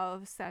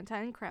have Santa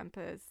and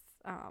Krampus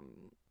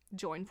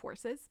join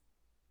forces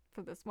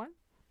for this one.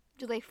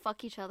 Do they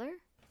fuck each other?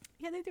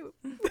 Yeah, they do.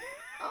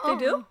 They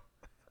do?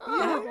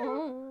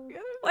 Oh.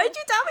 Why did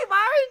you tell me,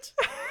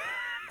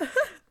 Marge?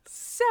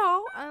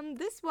 So,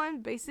 this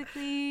one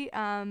basically,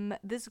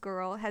 this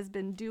girl has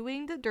been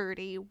doing the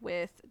dirty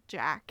with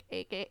Jack,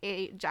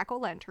 aka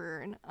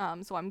Jack-o'-lantern.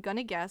 So I'm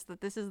gonna guess that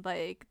this is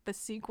like the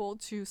sequel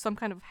to some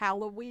kind of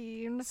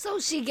Halloween. So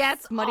she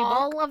gets Smutty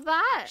all book? of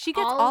that. She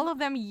gets all of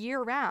them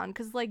year round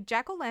because like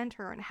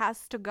Jack-o'-lantern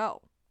has to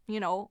go. You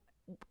know,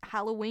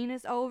 Halloween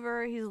is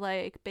over. He's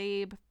like,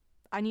 babe,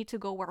 I need to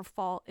go where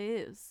fall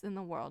is in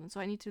the world, and so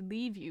I need to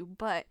leave you.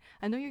 But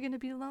I know you're gonna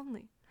be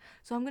lonely,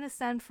 so I'm gonna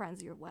send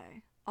friends your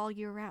way all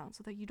year round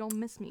so that you don't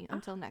miss me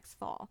until next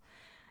fall.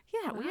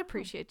 Yeah, we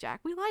appreciate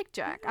Jack. We like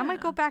Jack. I might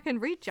go back and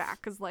read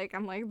Jack because like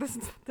I'm like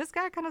this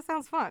guy kind of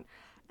sounds fun.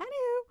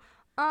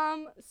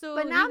 Anywho, so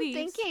But now I'm these-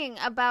 thinking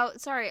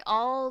about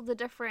all the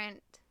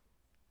different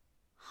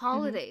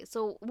holidays.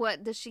 So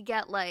what does she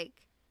get?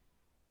 Like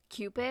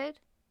Cupid?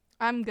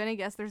 I'm gonna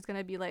guess there's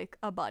gonna be like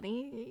a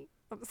bunny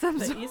of some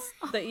sort.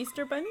 The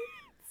Easter Bunny?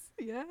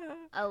 Yeah.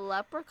 A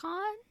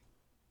leprechaun?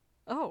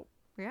 Oh,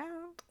 yeah.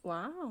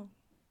 Wow.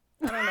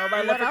 I don't know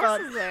about What else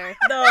leprechauns. is there?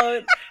 No,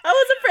 I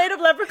was afraid of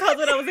leprechauns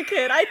when I was a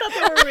kid. I thought they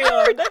were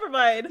real. Never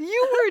mind.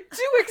 You were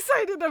too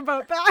excited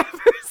about that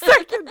for a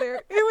second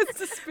there. It was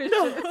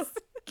suspicious.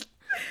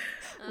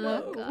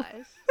 Oh gosh.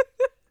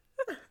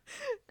 That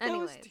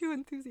was Anyways. too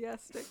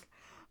enthusiastic.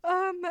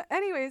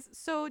 Anyways,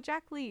 so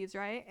Jack leaves,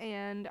 right?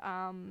 And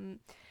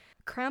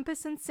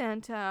Krampus and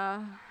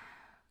Santa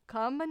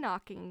come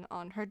knocking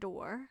on her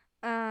door.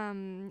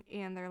 And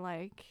they're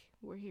like,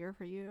 we're here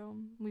for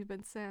you. We've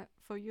been sent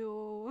for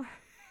you.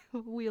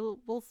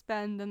 We'll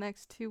spend the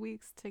next 2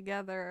 weeks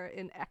together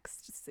in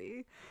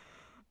ecstasy.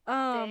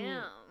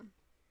 Damn.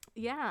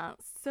 Yeah,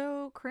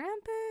 so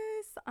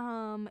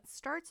Krampus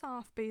starts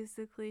off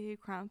basically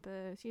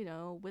Krampus,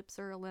 whips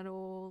her a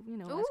little,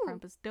 as Ooh.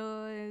 Krampus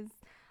does,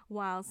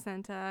 while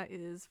Santa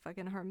is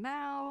fucking her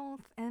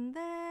mouth. And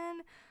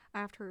then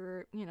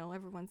after,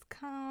 everyone's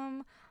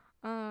come,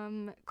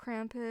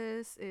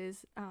 Krampus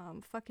is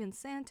fucking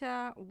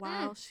Santa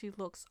while she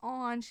looks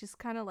on. She's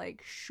kind of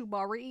like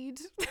shubaried.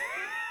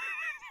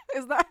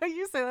 Is that how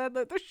you say that?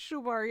 The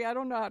shubari. I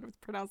don't know how to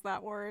pronounce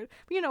that word.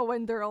 But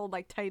when they're all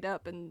like tied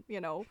up and I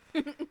don't know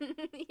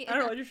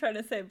what you're trying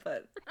to say,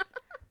 but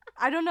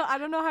I don't know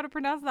how to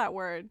pronounce that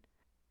word.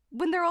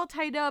 when they're all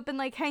tied up and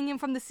like hanging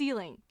from the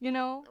ceiling, you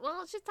know?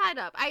 Well, she's tied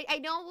up. I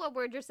know what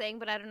word you're saying,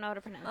 but I don't know how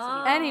to pronounce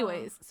Oh. it.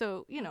 Anyways,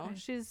 so, Okay.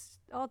 she's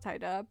all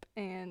tied up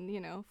and,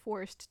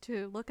 forced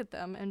to look at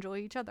them, enjoy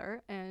each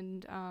other.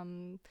 And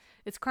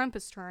it's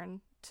Krampus'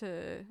 turn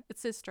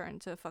it's his turn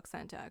to fuck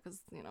Santa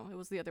because, it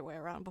was the other way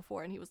around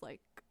before. And he was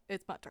like,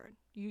 it's my turn.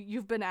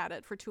 You've been at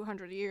it for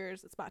 200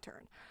 years. It's my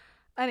turn.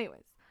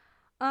 Anyways,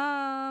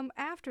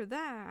 after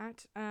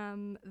that,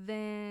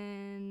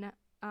 then,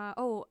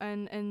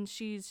 and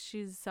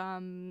she's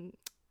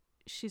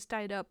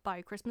tied up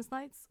by Christmas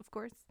lights, of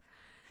course.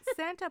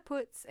 Santa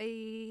puts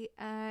a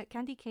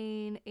candy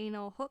cane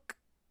anal hook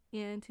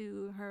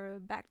into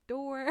her back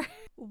door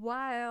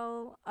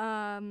while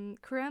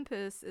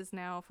Krampus is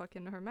now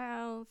fucking her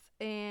mouth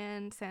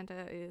and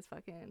Santa is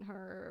fucking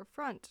her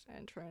front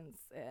entrance,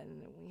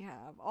 and we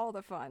have all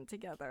the fun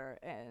together,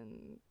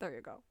 and there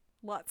you go.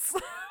 Lots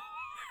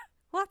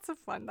of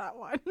fun, that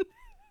one.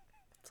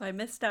 So I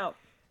missed out.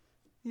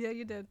 Yeah,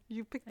 you did.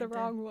 You picked the I did.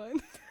 wrong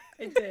one.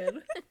 I did.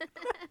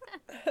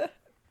 Yeah,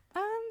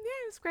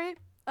 it was great.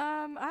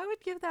 I would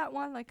give that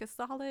one like a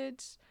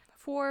solid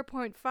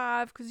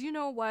 4.5 because you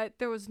know what?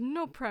 There was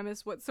no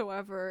premise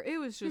whatsoever. It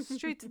was just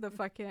straight to the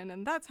fucking,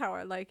 and that's how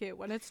I like it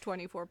when it's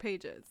 24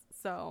 pages.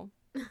 So,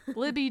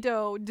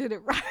 Libido did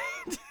it right.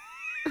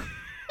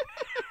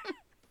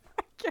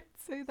 I can't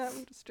say that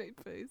with a straight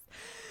face.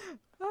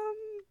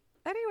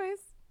 Anyways,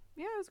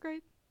 yeah, it was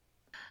great.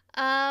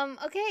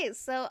 Okay,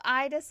 so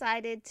I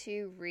decided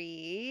to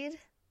read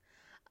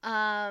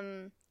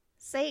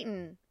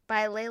Satan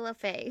by Layla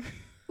Faye.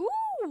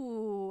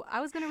 Ooh,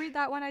 I was gonna read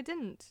that one. I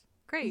didn't.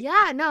 Great.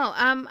 Yeah, no,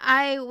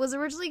 I was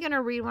originally going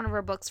to read one of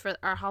her books for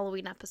our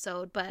Halloween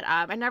episode, but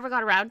I never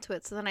got around to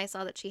it, so then I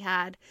saw that she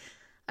had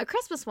a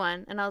Christmas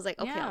one, and I was like,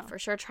 okay, Yeah. I'll for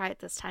sure try it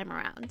this time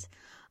around.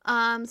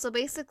 So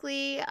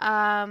basically,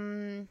 I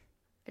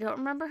don't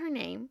remember her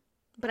name,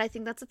 but I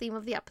think that's the theme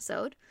of the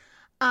episode.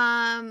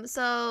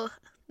 So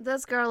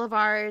this girl of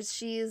ours,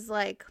 she's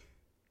like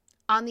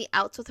on the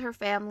outs with her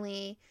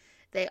family.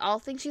 They all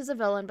think she's a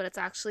villain, but it's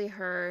actually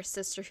her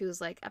sister who's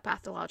like a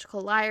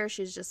pathological liar.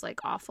 She's just like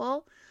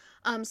awful.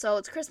 So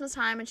it's Christmas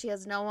time and she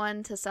has no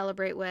one to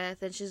celebrate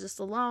with and she's just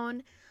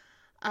alone.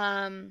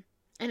 And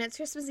it's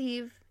Christmas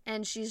Eve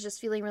and she's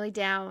just feeling really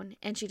down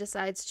and she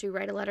decides to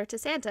write a letter to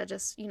Santa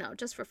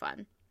just for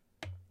fun.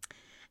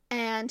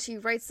 And she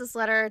writes this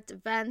letter to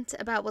vent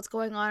about what's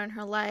going on in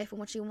her life and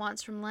what she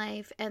wants from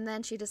life. And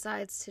then she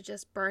decides to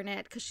just burn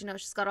it because she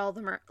knows she's got all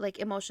the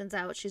emotions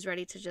out. She's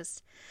ready to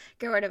just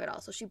get rid of it all.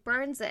 So she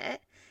burns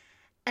it.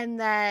 And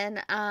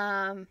then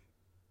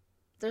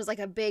there's like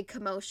a big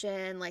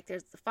commotion. Like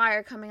there's the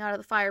fire coming out of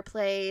the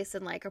fireplace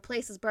and like her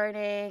place is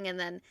burning. And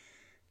then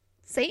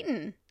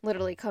Satan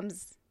literally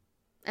comes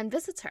and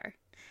visits her.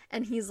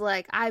 And he's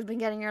like, I've been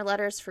getting your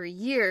letters for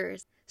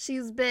years.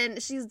 She's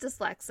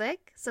dyslexic,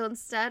 so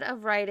instead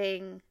of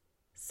writing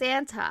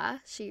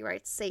Santa, she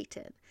writes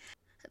Satan.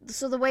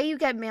 So the way you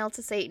get mail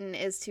to Satan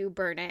is to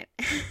burn it.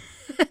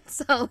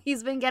 So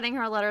he's been getting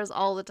her letters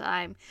all the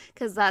time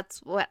because that's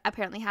what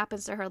apparently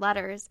happens to her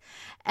letters.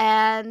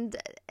 And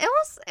it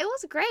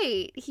was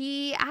great.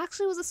 He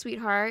actually was a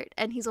sweetheart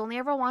and he's only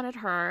ever wanted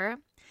her.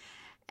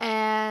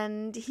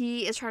 And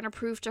he is trying to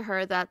prove to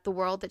her that the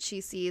world that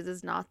she sees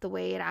is not the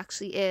way it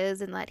actually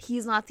is and that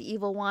he's not the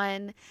evil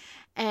one.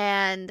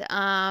 And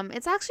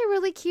it's actually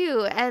really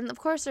cute. And of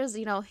course there's,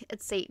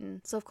 it's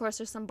Satan. So of course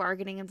there's some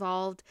bargaining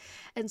involved.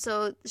 And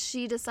so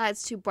she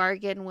decides to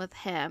bargain with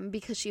him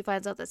because she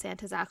finds out that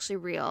Santa's actually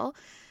real.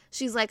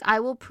 She's like, I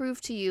will prove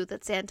to you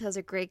that Santa's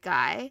a great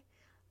guy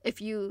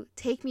if you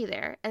take me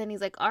there. And then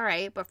he's like, all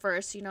right, but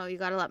first, you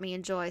got to let me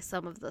enjoy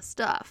some of the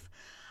stuff.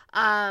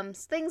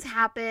 Things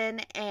happen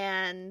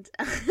and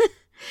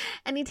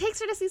and he takes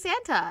her to see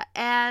Santa,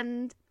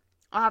 and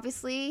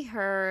obviously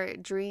her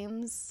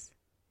dreams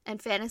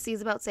and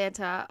fantasies about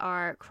Santa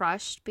are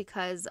crushed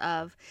because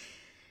of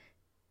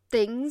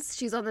things.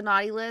 She's on the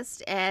naughty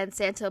list and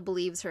Santa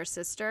believes her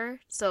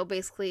sister, so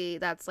basically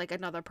that's like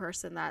another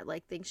person that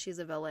like thinks she's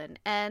a villain.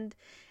 And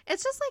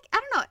it's just like, I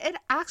don't know, it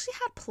actually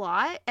had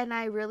plot and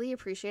I really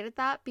appreciated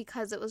that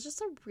because it was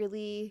just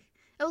it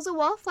was a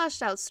well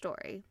fleshed out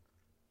story.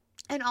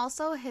 And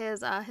also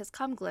his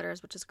cum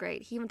glitters, which is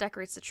great. He even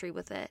decorates the tree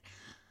with it.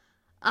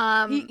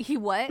 He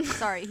what?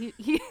 Sorry,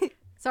 he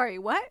sorry,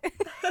 what?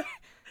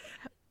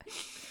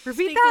 Repeat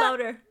Speak that.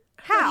 louder.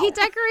 How? He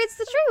decorates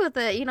the tree with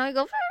it. He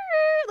go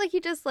like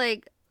he just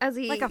like as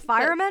he like a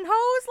fireman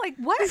hose? Like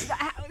what?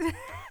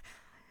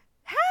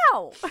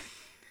 How?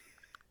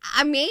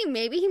 I mean,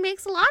 maybe he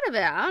makes a lot of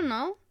it. I don't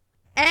know.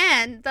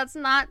 And that's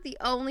not the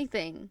only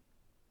thing.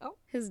 Oh.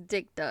 His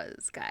dick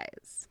does,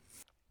 guys.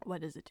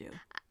 What does it do?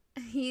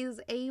 He's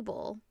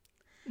able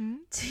Mm?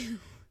 to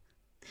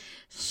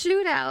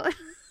shoot out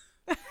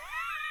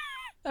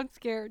I'm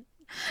scared.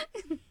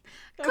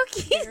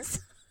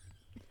 cookies.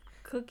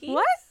 Cookies?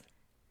 What?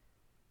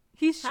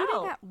 He's shooting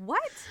How? at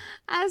what?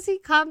 As he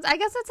comes, I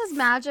guess it's his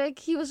magic.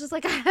 He was just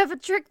like, I have a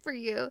trick for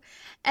you.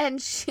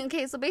 And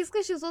okay, so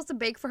basically she was supposed to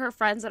bake for her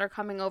friends that are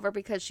coming over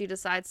because she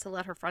decides to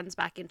let her friends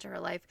back into her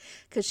life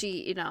because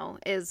she,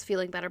 is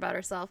feeling better about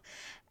herself.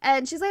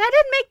 And she's like, I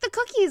didn't make the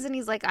cookies. And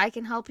he's like, I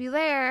can help you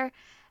there.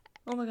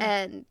 Oh my god.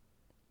 And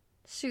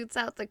shoots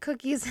out the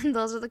cookies, and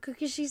those are the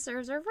cookies she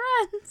serves her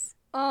friends.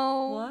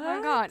 Oh my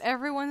What? god,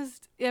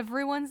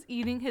 everyone's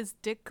eating his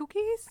dick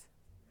cookies?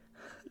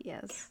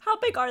 Yes. How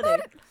big are they? How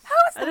is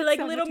Are that they like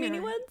little mini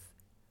sanitary? ones?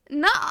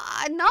 No.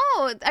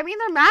 I mean,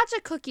 they're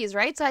magic cookies,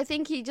 right? So I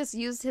think he just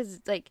used his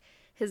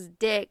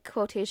dick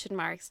quotation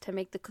marks to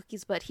make the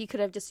cookies, but he could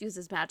have just used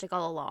his magic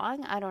all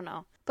along. I don't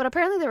know. But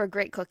apparently they were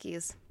great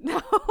cookies.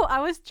 No, I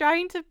was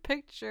trying to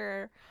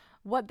picture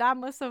what that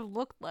must have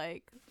looked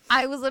like.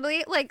 I was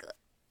literally like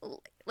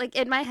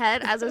in my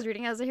head as I was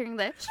reading, I was hearing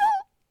the shoo.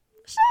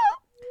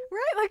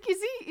 Right? Like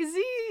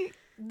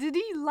did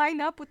he line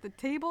up with the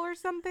table or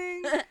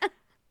something?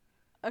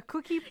 A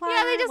cookie platter?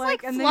 Yeah, they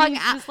just and then flung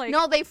he's out. just, like,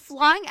 No, they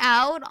flung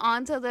out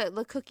onto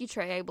the cookie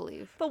tray, I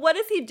believe. But what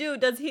does he do?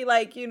 Does he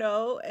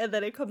and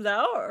then it comes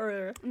out,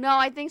 or No,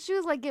 I think she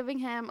was like giving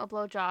him a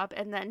blowjob,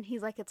 and then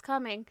he's like, "It's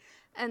coming,"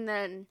 and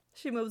then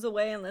she moves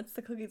away and lets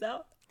the cookies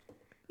out?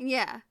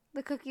 yeah,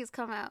 the cookies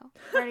come out,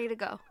 ready to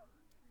go.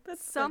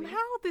 That's funny.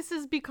 somehow this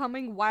is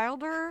becoming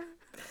wilder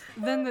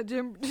than the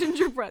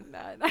gingerbread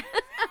man.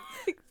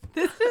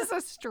 This is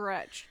a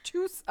stretch.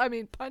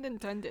 Pun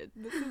intended.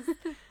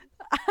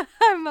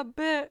 I'm a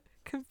bit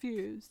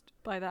confused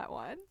by that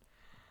one.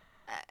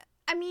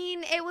 I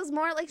mean, it was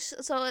more like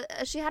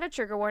she had a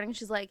trigger warning.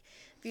 She's like,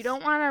 if you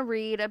don't want to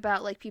read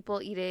about like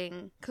people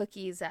eating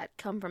cookies that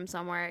come from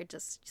somewhere,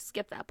 just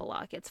skip that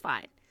block. It's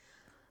fine.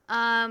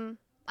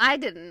 I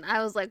didn't.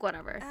 I was like,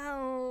 whatever.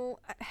 Oh,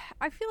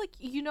 I feel like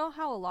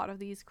how a lot of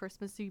these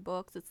Christmassy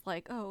books, it's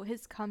like, oh,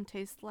 his cum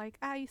tastes like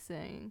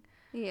icing.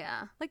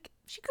 Yeah. Like,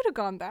 she could have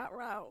gone that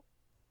route,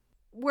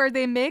 where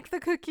they make the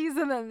cookies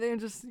and then they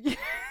just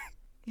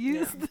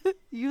use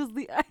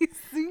the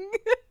icing.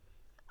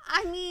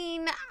 I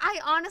mean, I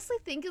honestly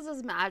think as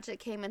his magic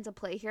came into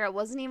play here, it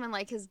wasn't even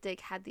like his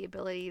dick had the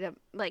ability to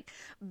like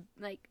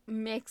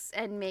mix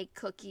and make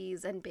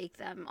cookies and bake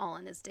them all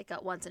in his dick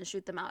at once and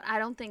shoot them out. I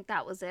don't think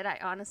that was it. I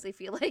honestly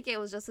feel like it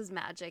was just his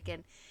magic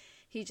and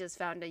he just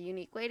found a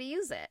unique way to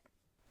use it.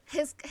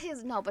 His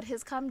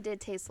cum did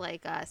taste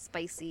like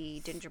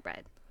spicy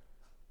gingerbread.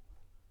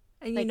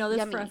 And like, you know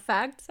this for a yummy.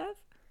 fact, Seth?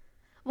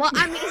 Well,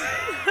 I mean,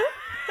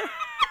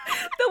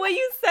 The way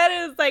you said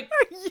it is like,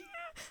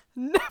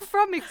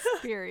 From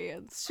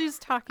experience. She's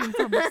talking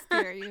from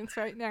experience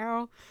right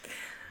now.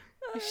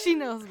 She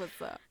knows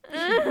what's up.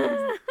 let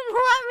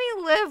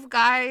me live,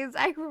 guys.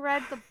 I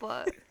read the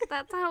book.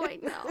 That's how I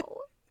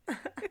know.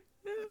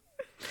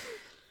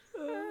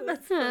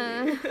 that's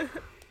funny.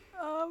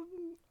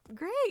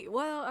 Great.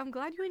 Well, I'm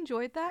glad you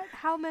enjoyed that.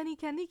 How many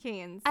candy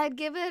canes? I'd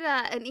give it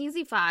an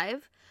easy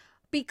 5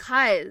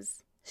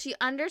 because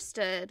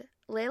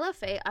Layla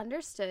Faye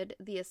understood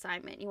the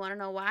assignment. You want to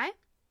know why?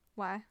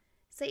 Why?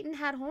 Satan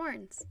had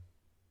horns.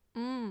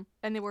 And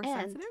they were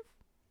And sensitive?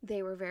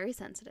 They were very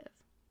sensitive.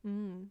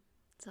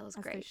 So it was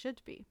As they great.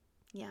 should be.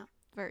 Yeah.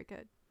 Very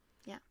good.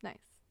 Yeah.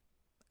 Nice.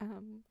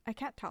 I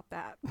can't top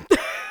that.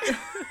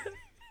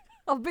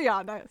 I'll be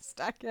honest.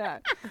 I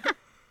can't.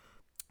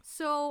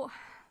 So,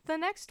 the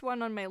next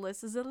one on my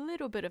list is a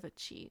little bit of a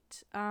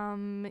cheat.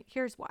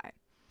 Here's why.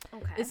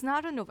 Okay. It's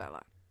not a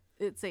novella.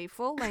 It's a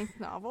full-length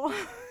novel.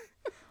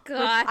 Which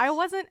God. I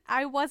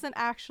wasn't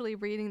actually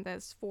reading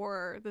this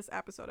for this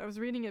episode. I was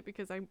reading it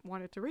because I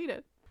wanted to read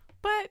it.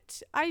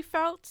 But I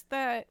felt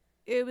that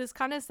it was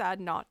kind of sad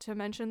not to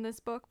mention this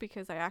book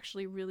because I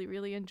actually really,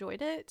 really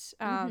enjoyed it.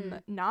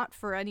 Not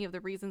for any of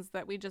the reasons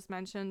that we just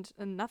mentioned.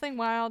 And nothing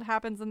wild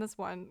happens in this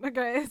one.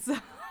 Okay, so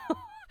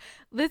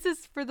this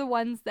is for the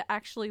ones that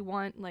actually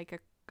want like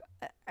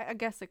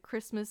a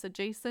Christmas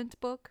adjacent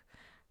book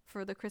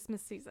for the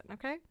Christmas season.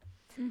 Okay.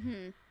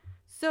 Mm-hmm.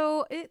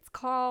 So it's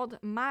called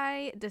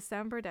My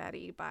December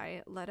Daddy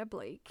by Letta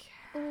Blake.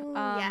 Ooh,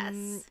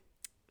 yes.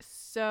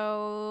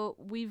 So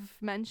we've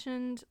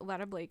mentioned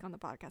Letta Blake on the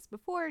podcast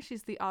before.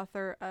 She's the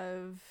author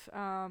of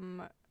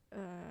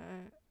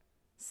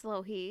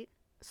Slow Heat.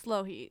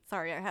 Slow Heat.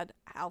 Sorry, I had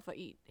Alpha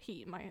Heat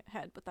in my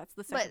head, but that's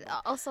the second But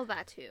one. also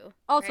that too.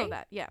 Also right?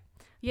 that, yeah.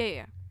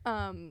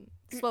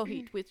 Slow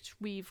Heat, which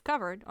we've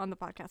covered on the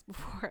podcast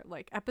before,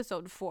 like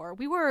episode 4.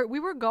 We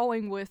were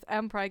going with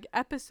Mpreg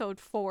episode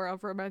 4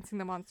 of Romancing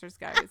the Monsters,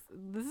 guys.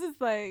 This is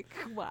like,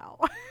 wow.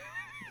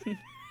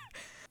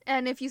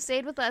 And if you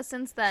stayed with us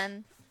since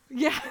then,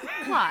 Yeah.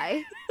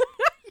 why?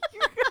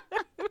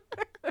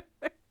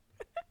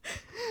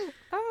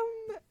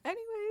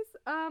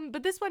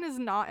 But this one is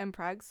not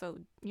Mpreg, so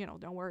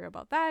don't worry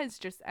about that. It's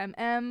just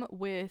MM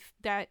with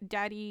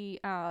daddy,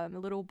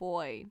 little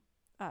boy,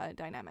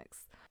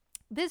 dynamics.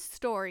 This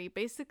story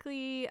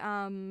basically,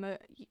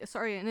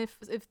 sorry, and if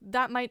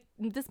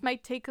this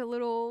might take a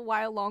little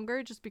while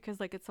longer, just because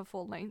like it's a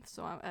full length,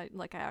 so I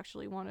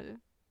actually want to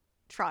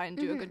try and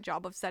do a good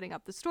job of setting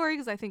up the story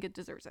because I think it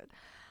deserves it.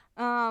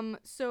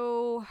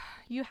 So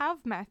you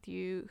have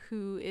Matthew,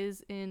 who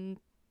is in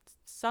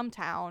some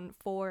town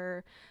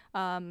for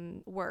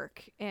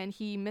work, and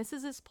he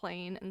misses his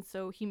plane, and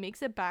so he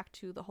makes it back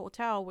to the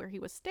hotel where he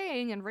was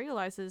staying and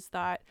realizes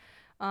that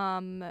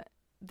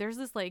there's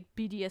this like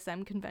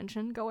BDSM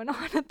convention going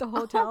on at the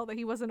hotel that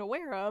he wasn't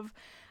aware of.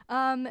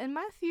 And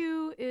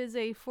Matthew is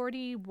a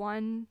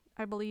 41,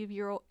 I believe,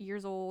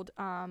 years old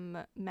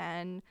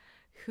man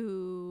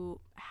who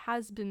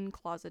has been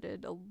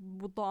closeted a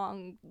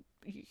long,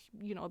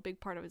 a big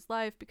part of his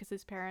life because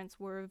his parents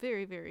were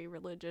very, very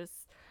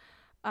religious.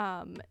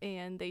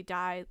 And they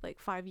died like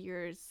 5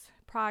 years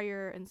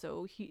prior, and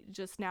so he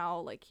just now,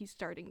 like, he's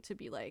starting to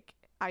be like,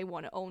 I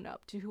want to own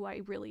up to who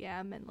I really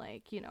am, and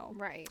like,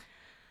 Right.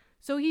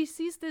 so he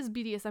sees this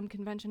BDSM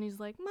convention.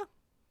 He's like,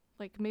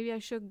 like, maybe I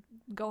should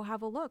go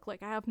have a look.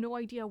 Like, I have no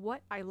idea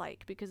what I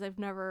like because I've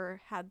never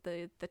had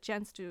the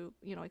chance to,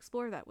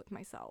 explore that with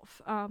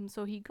myself.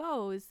 So he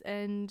goes,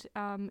 and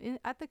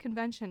at the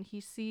convention,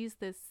 he sees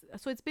this.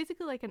 So it's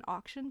basically like an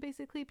auction,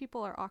 basically.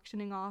 People are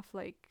auctioning off,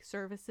 like,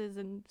 services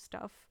and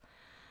stuff.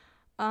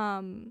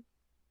 And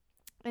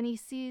he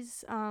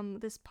sees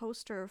this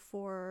poster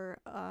for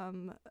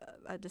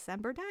a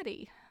December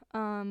Daddy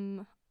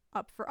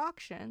up for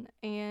auction.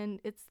 And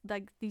it's,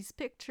 like, these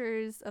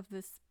pictures of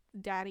this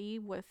daddy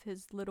with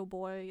his little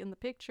boy in the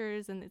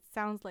pictures, and it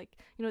sounds like,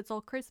 it's all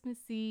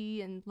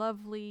Christmassy and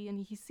lovely,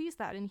 and he sees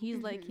that, and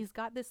he's like, he's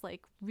got this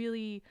like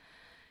really,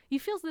 he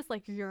feels this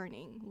like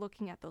yearning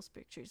looking at those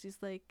pictures. He's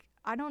like,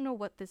 I don't know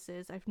what this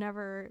is, I've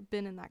never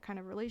been in that kind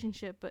of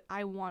relationship, but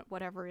I want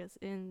whatever is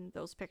in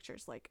those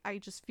pictures. Like, I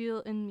just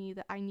feel in me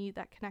that I need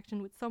that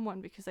connection with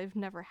someone because I've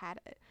never had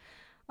it.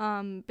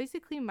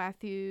 Basically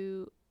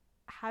Matthew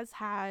has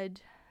had,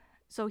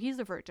 so he's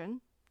a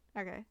virgin.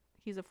 Okay,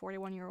 he's a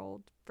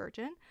 41-year-old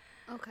virgin.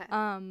 Okay.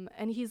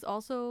 And he's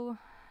also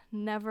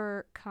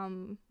never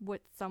come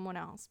with someone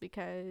else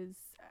because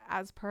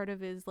as part of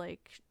his,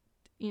 like,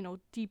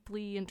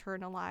 deeply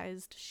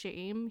internalized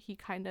shame, he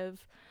kind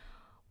of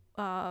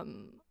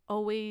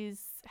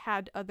always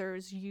had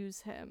others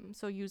use him,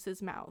 so use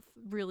his mouth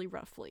really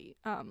roughly.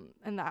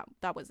 And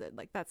that was it.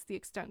 Like, that's the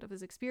extent of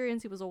his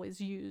experience. He was always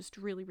used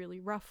really, really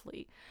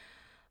roughly.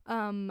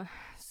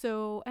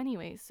 So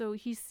anyway, so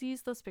he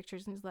sees those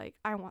pictures and he's like,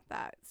 I want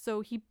that.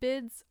 So he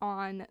bids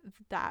on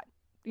that,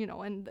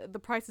 and the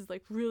price is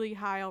like really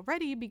high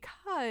already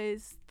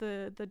because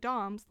the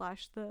dom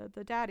slash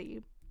the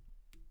daddy,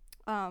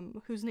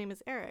 whose name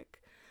is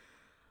Eric,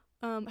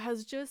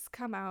 has just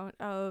come out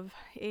of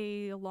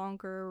a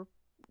longer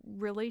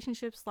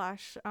relationship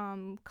slash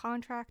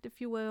contract,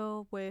 if you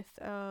will, with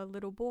a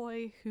little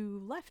boy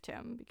who left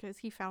him because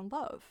he found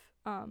love.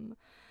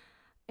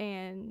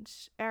 And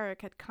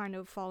Eric had kind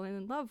of fallen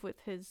in love with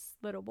his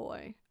little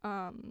boy,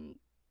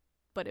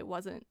 but it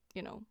wasn't,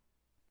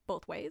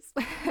 both ways.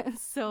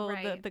 So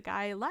Right. the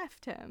guy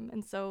left him,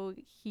 and so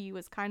he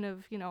was kind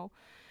of, in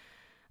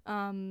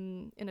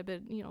a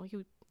bit,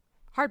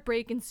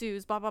 heartbreak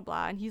ensues, blah, blah,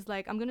 blah. And he's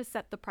like, I'm going to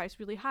set the price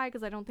really high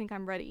because I don't think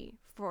I'm ready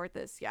for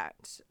this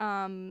yet.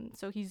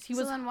 So he So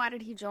was, then why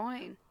did he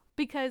join?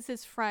 because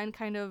his friend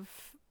kind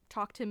of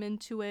talked him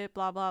into it,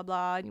 blah blah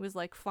blah, and he was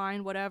like,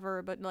 fine,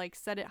 whatever, but like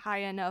set it high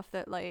enough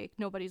that like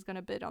nobody's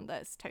gonna bid on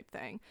this type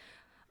thing.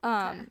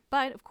 Okay.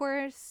 But of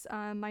course,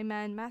 my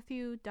man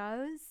Matthew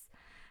does,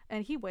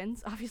 and he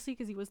wins, obviously,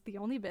 because he was the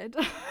only bid.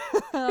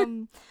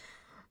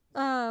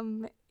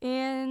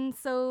 And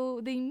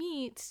so they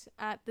meet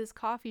at this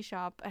coffee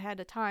shop ahead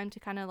of time to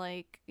kind of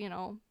like,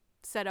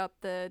 set up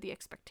the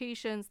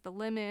expectations, the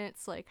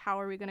limits, like, how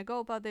are we gonna go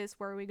about this,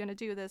 where are we gonna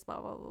do this, blah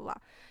blah blah blah.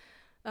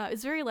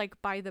 It's very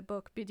like by the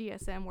book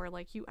BDSM, where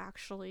like you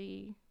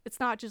actually, it's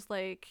not just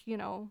like,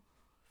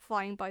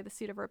 flying by the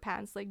seat of our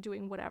pants, like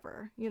doing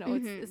whatever,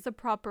 it's a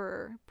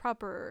proper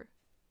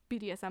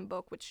BDSM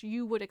book, which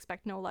you would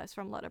expect no less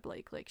from Letta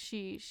Blake. Like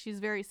she's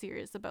very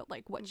serious about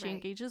like what she Right.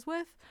 engages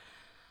with.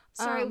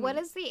 Sorry, what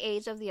is the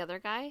age of the other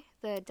guy?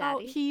 The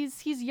daddy? Oh,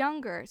 he's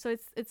younger, so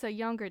it's a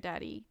younger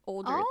daddy,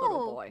 older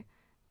little boy,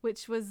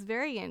 which was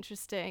very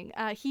interesting.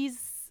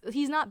 He's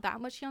not that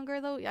much younger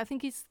though. I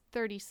think he's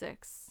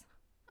 36.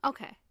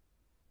 Okay.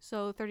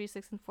 So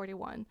 36 and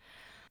 41.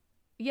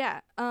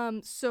 Yeah.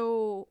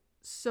 So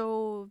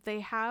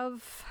they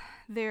have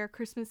their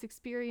Christmas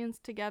experience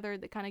together.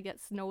 They kind of get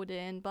snowed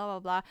in, blah blah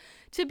blah.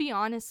 To be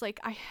honest, like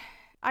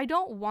I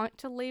don't want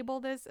to label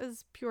this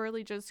as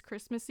purely just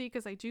Christmassy,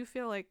 because I do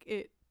feel like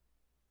it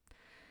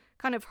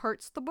kind of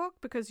hurts the book,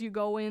 because you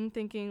go in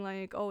thinking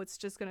like, oh, it's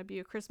just gonna be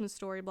a Christmas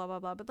story, blah blah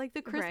blah, but like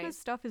the Christmas Right.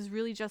 stuff is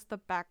really just the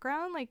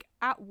background. Like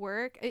at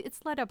work, it's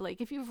Letta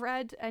Blake. If you've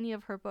read any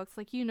of her books,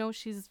 like,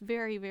 she's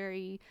very,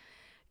 very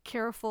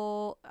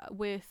careful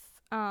with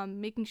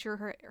making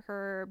sure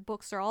her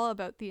books are all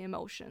about the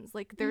emotions.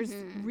 Like there's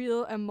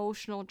real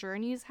emotional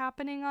journeys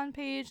happening on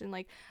page, and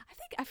like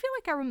I feel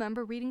like I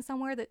remember reading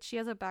somewhere that she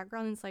has a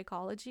background in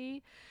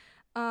psychology.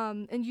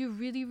 And you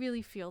really,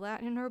 really feel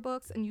that in her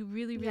books, and you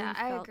really, really Yeah,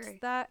 I felt agree.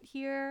 that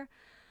here.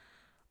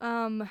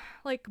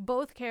 Like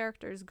both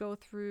characters go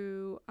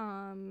through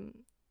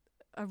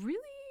a really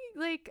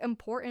like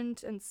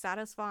important and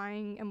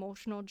satisfying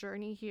emotional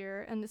journey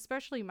here, and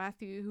especially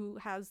Matthew, who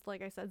has,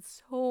 like I said,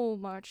 so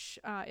much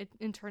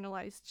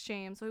internalized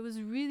shame. So it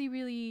was really,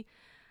 really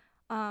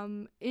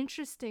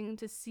interesting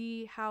to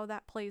see how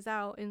that plays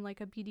out in like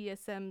a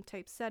BDSM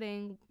type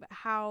setting,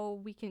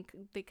 how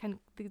they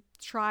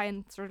try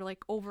and sort of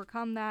like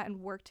overcome that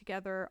and work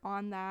together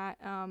on that.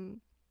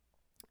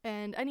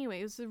 And anyway,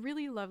 it was a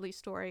really lovely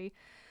story.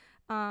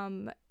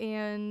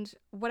 And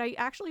what I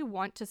actually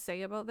want to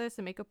say about this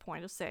and make a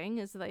point of saying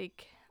is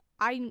like,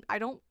 I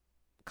don't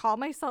call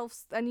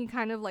myself any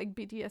kind of like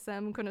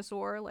BDSM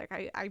connoisseur.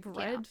 Like I've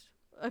read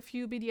a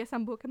few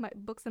BDSM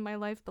books in my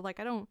life, but like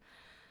I'm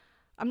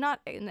not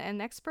an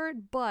expert,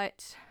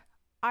 but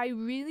I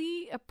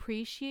really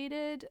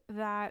appreciated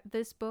that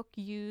this book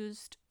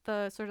used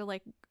the sort of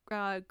like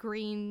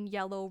green,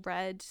 yellow,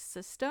 red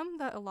system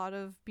that a lot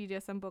of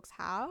BDSM books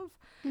have.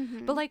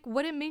 Mm-hmm. But like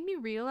what it made me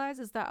realize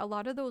is that a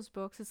lot of those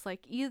books, it's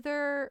like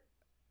either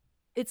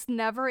it's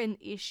never an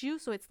issue,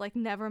 so it's like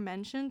never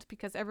mentioned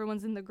because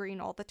everyone's in the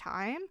green all the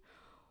time,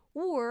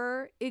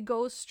 or it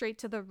goes straight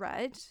to the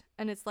red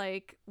and it's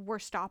like, we're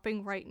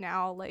stopping right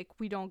now, like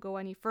we don't go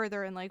any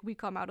further and like we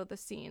come out of the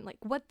scene. Like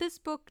what this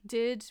book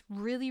did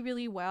really,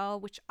 really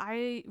well, which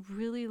I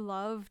really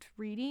loved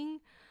reading,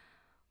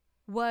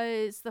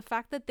 was the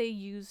fact that they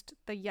used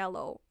the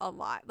yellow a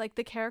lot. Like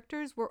the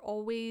characters were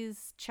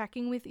always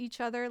checking with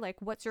each other, like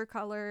what's your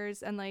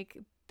colors, and like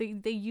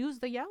they use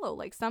the yellow.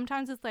 Like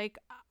sometimes it's like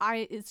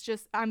I'm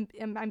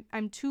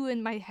too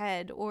in my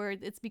head, or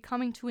it's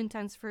becoming too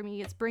intense for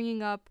me, it's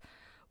bringing up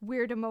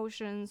weird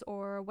emotions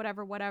or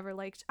whatever.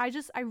 Like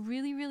I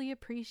really, really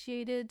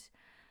appreciated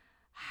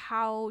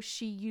how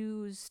she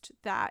used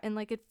that, and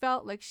like it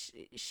felt like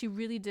she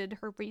really did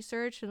her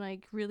research and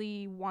like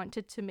really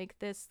wanted to make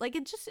this like,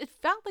 it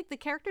felt like the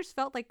characters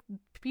felt like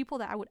people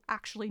that I would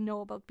actually know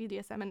about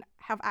BDSM and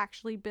have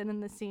actually been in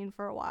the scene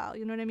for a while,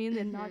 you know what I mean?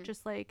 And not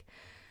just like,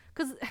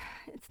 because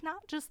it's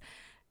not just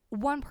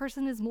one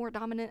person is more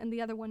dominant and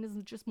the other one is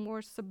just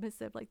more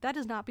submissive. Like that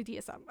is not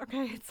BDSM,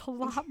 okay? It's a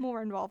lot more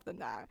involved than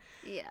that.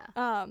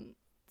 Yeah.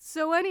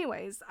 So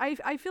anyways,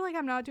 I feel like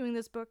I'm not doing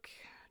this book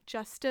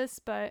justice,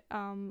 but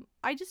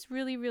I just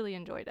really, really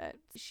enjoyed it.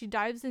 She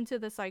dives into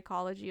the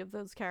psychology of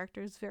those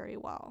characters very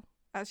well,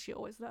 as she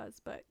always does.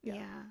 But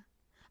yeah.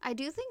 I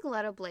do think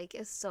Letta Blake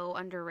is so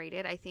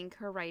underrated. I think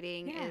her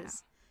writing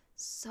is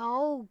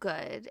so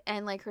good,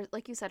 and like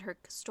you said, her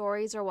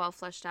stories are well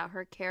fleshed out,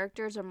 her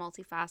characters are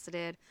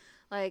multifaceted.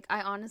 Like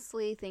I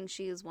honestly think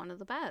she is one of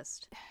the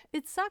best.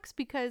 It sucks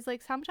because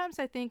like sometimes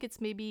I think it's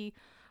maybe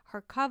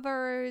her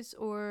covers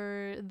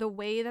or the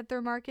way that they're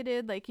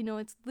marketed. Like, you know,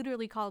 it's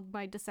literally called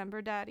My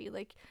December Daddy,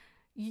 like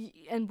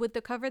and with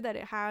the cover that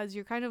it has,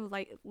 you're kind of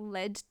like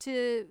led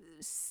to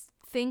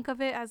think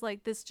of it as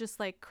like this just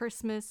like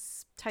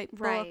Christmas type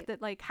book that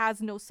like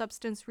has no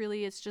substance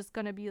really. It's just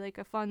gonna be like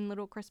a fun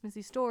little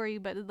Christmassy story,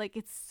 but like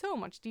it's so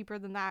much deeper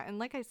than that. And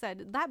like I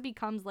said, that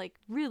becomes like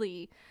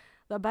really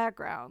the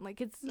background. Like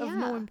it's of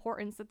no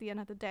importance at the end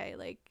of the day.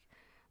 Like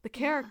the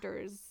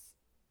characters.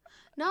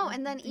 No,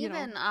 and then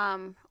even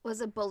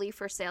was a Bully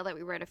for Sale that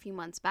we read a few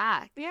months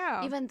back.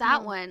 Yeah. Even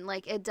that one,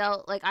 like it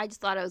dealt, like I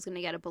just thought I was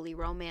gonna get a bully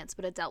romance,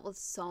 but it dealt with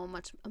so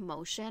much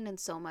emotion and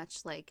so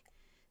much like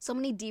so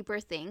many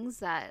deeper things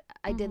that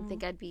I didn't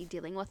think I'd be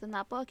dealing with in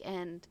that book.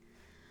 And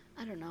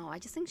I don't know, I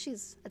just think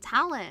she's a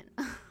talent.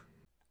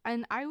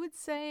 And I would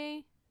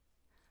say,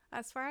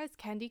 as far as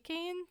Candy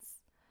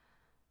Canes,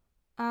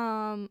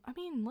 I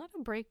mean, Letta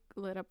Blake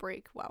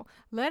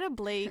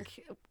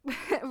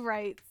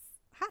writes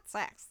hot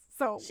sex.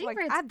 So She like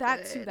writes add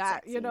that good to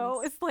that, sex you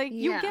know? scenes. It's like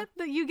Yeah.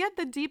 you get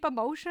the deep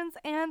emotions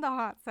and the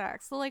hot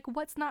sex. So like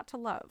what's not to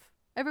love?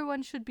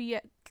 Everyone should be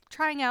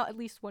trying out at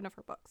least one of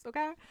her books,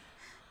 okay?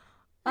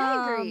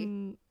 I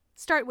agree.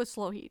 Start with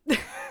Slow Heat.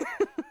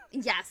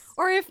 Yes.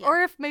 Or if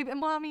maybe,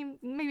 well, I mean,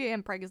 maybe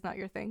Mpreg is not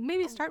your thing.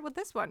 Maybe start with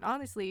this one.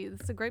 Honestly,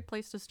 it's a great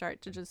place to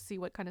start to just see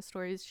what kind of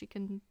stories she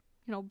can,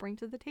 you know, bring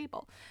to the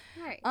table.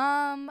 Right.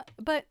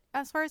 But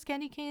as far as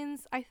Candy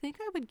Canes, I think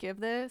I would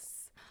give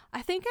this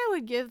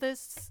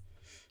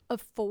a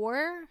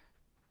 4.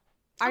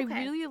 I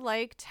really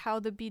liked how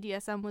the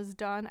BDSM was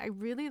done. I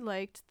really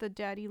liked the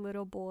daddy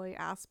little boy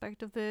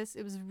aspect of this.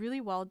 It was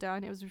really well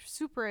done. It was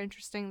super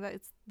interesting that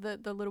it's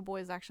the little boy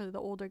is actually the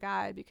older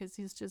guy because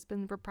he's just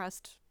been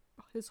repressed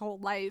his whole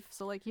life.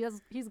 So like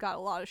he's got a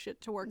lot of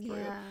shit to work through.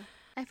 Yeah.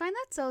 I find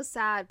that so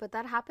sad, but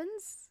that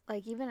happens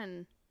like even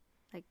in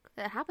like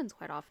it happens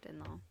quite often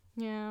though.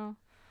 Yeah.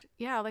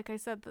 Yeah, like I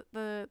said,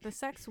 the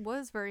sex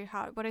was very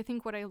hot, but I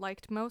think what I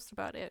liked most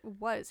about it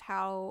was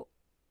how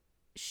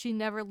she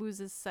never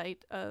loses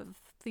sight of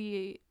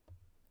the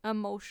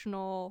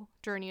emotional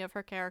journey of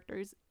her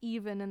characters,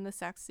 even in the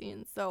sex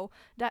scenes. So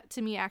that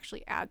to me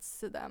actually adds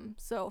to them.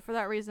 So for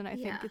that reason, I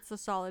think it's a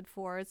solid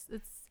 4. It's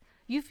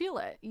you feel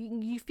it.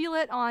 You feel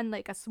it on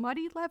like a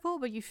smutty level,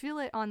 but you feel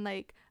it on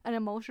like an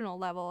emotional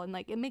level, and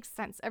like it makes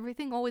sense.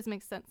 Everything always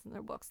makes sense in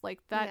their books. Like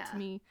that to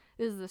me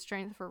is the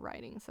strength for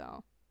writing.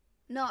 So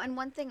no, and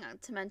one thing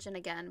to mention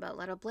again about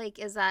Letta Blake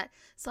is that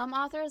some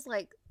authors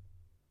like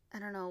I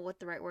don't know what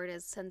the right word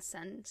is,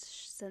 sensationalize,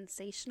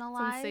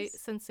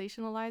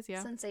 Sensationalize,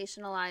 yeah.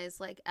 sensationalize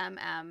like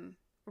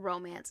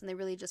romance, and they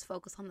really just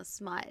focus on the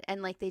smut,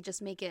 and like they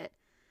just make it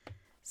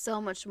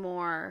so much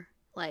more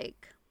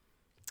like,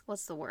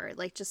 what's the word?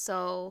 Like just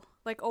so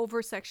Like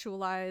over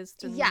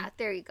sexualized. yeah,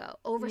 there you go,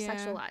 over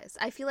sexualized.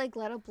 I feel like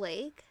Letta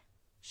Blake,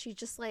 she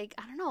just like,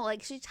 I don't know,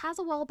 like she has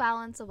a well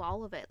balance of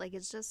all of it. Like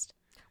it's just,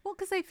 well,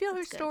 because I feel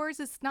her good. stories,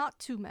 it's not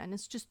two men,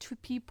 it's just two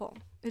people.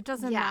 It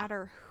doesn't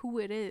matter who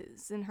it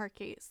is in her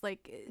case.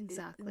 Like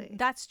exactly,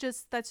 that's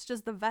just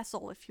the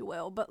vessel, if you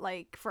will. But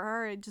like for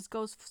her, it just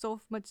goes so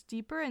much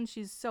deeper, and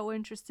she's so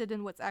interested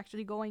in what's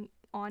actually going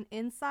on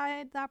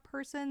inside that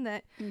person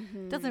that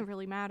doesn't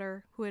really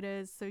matter who it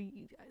is. So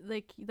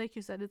like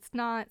you said, it's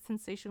not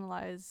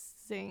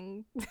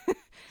sensationalizing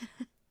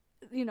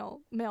you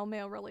know,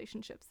 male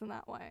relationships in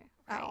that way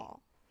at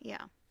all.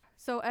 Yeah.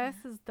 So S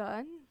is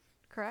done,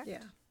 correct?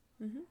 Yeah.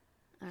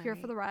 Here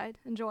for the ride,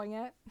 enjoying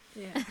it.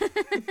 Yeah.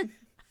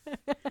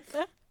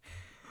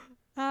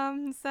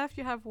 Steph,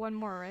 you have one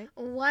more, right?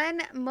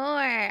 One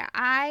more.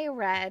 I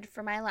read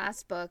for my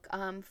last book,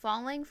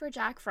 Falling for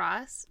Jack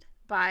Frost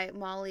by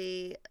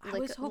Molly I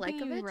was hoping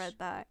you read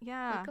that.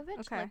 Yeah.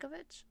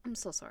 Likovich. I'm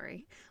so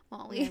sorry,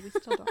 Molly. Yeah, we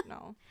still don't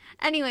know.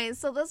 Anyways,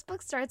 so this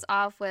book starts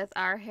off with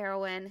our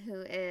heroine,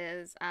 who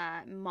is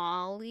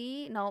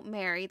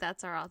Mary.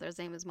 That's our author's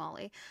name, is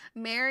Molly.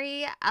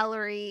 Mary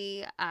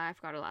Ellery. I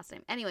forgot her last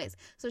name. Anyways,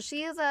 so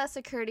she is a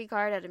security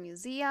guard at a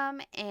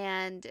museum,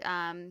 and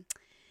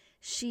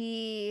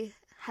she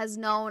has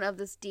known of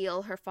this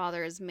deal her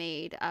father has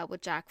made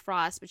with Jack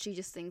Frost, but she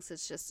just thinks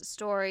it's just a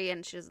story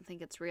and she doesn't think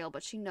it's real.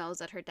 But she knows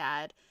that her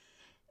dad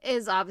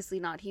is obviously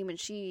not human.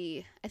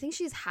 I think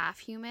she's half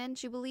human,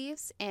 she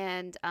believes.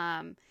 And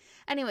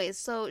anyways,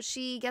 so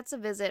she gets a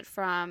visit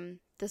from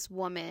this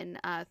woman.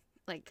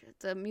 Like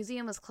the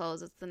museum is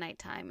closed, it's the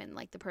nighttime, and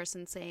like the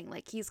person saying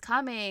like he's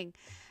coming,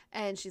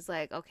 and she's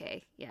like,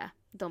 okay, yeah,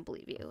 don't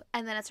believe you.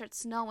 And then it starts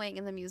snowing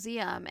in the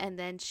museum, and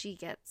then she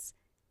gets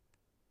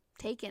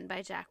taken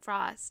by Jack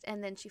Frost,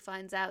 and then she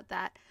finds out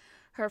that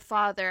her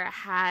father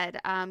had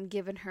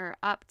given her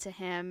up to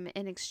him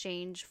in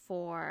exchange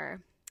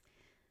for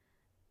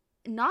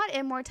not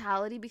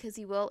immortality, because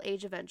he will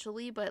age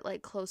eventually, but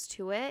like close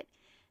to it.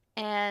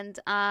 And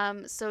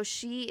so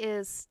she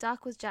is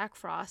stuck with Jack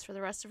Frost for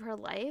the rest of her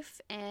life,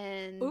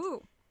 and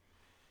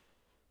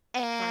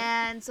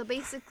so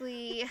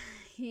basically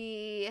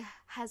he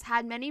has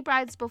had many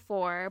brides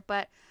before,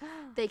 but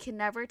they can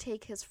never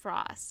take his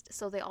frost,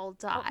 so they all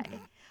die.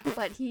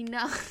 But he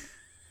knows.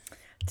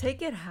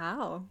 Take it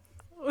how?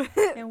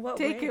 And what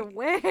Take way? it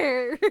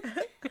where?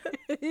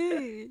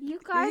 You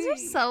guys are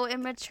so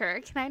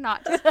immature. Can I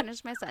not just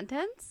finish my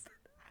sentence?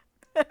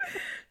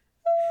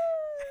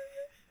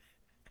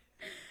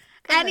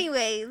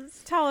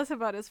 Anyways. Tell us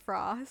about his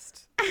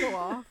frost. Go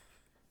off.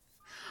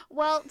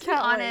 Well, to be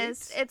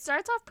honest, it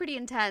starts off pretty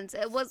intense.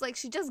 It was like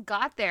she just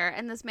got there,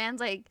 and this man's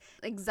like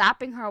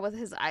zapping her with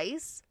his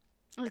ice.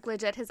 Like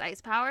legit his ice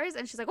powers,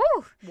 and she's like,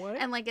 "Ooh!" What?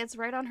 And like it's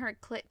right on her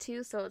clit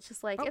too, so it's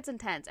just like it's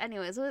intense.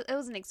 Anyways, it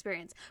was an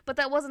experience, but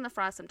that wasn't the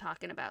frost I'm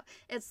talking about.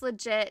 It's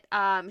legit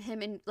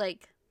him in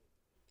like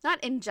not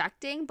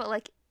injecting, but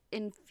like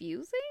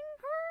infusing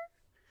her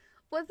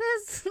with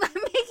his. I'm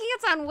making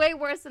it sound way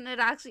worse than it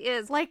actually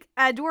is. Like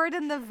Edward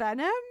and the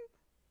Venom,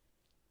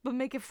 but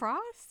make it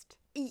frost.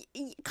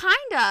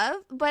 Kind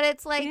of, but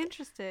it's like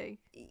interesting.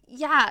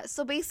 Yeah,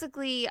 so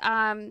basically,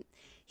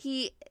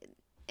 he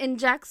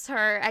injects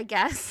her, I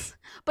guess,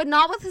 but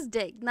not with his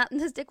dick.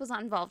 His dick was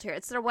not involved here.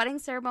 It's their wedding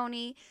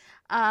ceremony,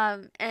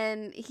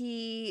 and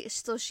she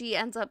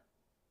ends up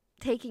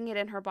taking it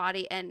in her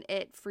body, and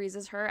it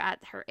freezes her at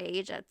her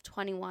age at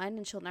 21,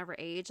 and she'll never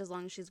age as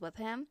long as she's with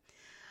him.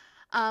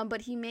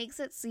 But he makes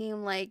it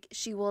seem like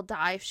she will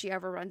die if she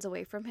ever runs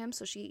away from him,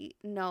 so she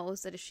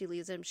knows that if she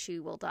leaves him, she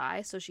will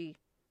die, so she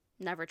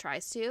never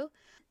tries to.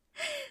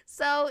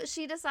 So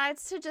she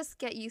decides to just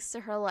get used to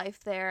her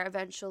life there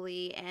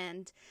eventually,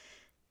 and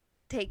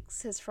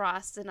takes his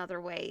frost in other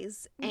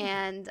ways.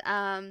 And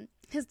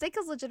his dick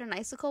is legit an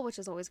icicle, which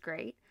is always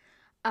great.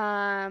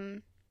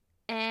 And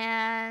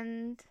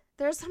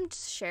there's some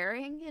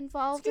sharing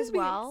involved as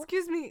well.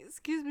 Excuse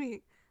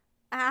me.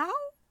 Ow?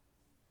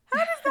 How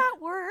does that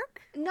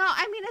work? No,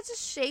 I mean, it's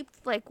just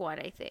shaped like one,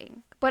 I think.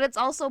 But it's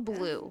also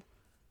blue.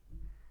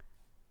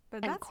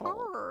 But that's cold.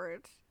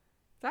 hard.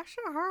 That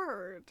should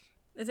hurt.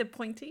 Is it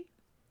pointy?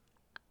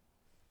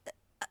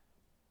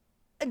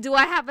 Do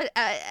I have a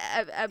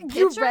picture?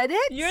 You read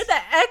it? You're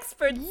the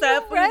expert,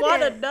 Seth. We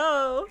want to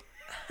know.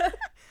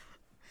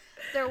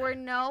 There were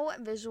no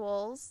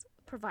visuals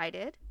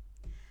provided.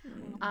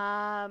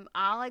 All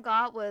I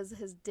got was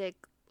his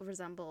dick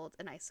resembled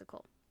an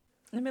icicle.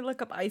 Let me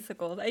look up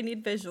icicles. I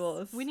need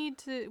visuals. We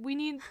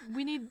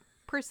need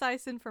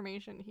precise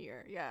information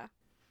here. Yeah.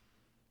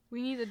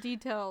 We need a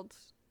detailed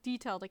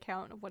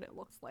account of what it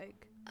looks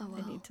like. Oh,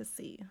 well. I need to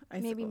see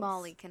icicles. Maybe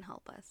Molly can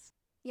help us.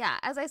 Yeah,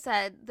 as I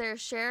said, there's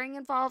sharing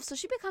involved. So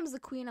she becomes the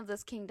queen of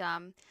this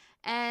kingdom,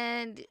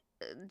 and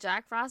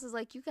Jack Frost is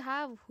like, you can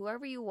have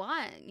whoever you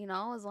want, you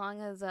know, as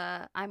long as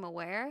I'm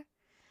aware.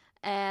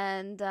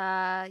 And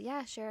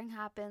yeah, sharing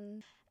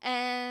happens.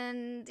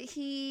 And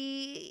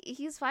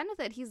he's fine with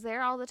it. He's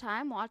there all the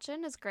time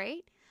watching. It's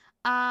great.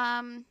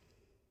 What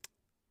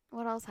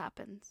else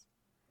happens?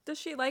 Does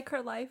she like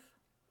her life?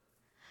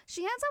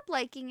 She ends up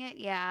liking it,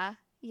 yeah.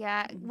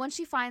 Yeah, when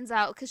she finds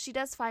out, because she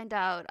does find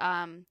out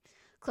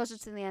closer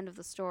to the end of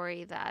the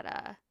story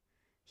that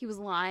he was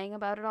lying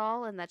about it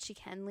all and that she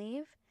can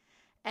leave.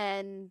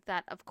 And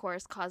that, of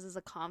course, causes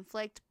a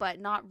conflict, but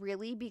not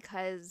really,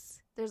 because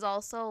there's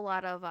also a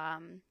lot of,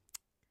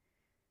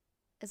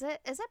 is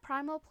it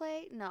primal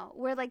play? No,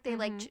 where, like, they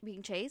like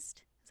being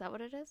chased. Is that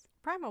what it is?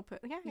 Primal play.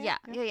 Yeah.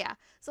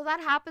 So that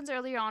happens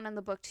earlier on in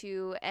the book,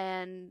 too,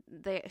 and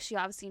she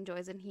obviously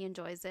enjoys it, and he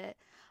enjoys it.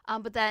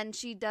 But then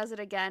she does it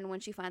again when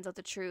she finds out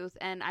the truth,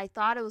 and I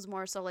thought it was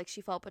more so like she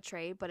felt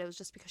betrayed, but it was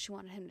just because she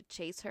wanted him to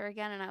chase her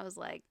again, and I was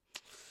like,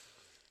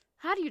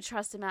 how do you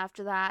trust him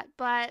after that?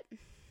 But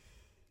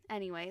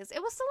anyways,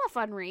 it was still a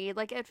fun read.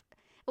 Like, it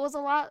was a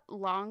lot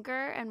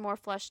longer and more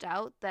fleshed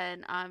out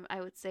than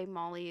I would say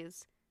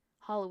Molly's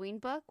Halloween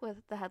book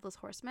with the Headless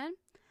Horseman.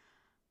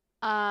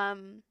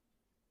 And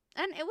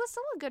it was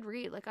still a good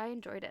read. Like, I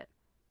enjoyed it.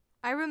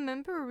 I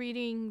remember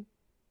reading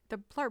the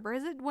blurb. Or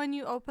is it when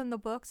you open the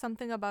book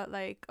something about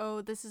like,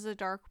 oh, this is a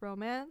dark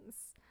romance?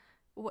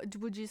 What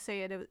would you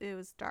say it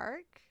was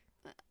dark?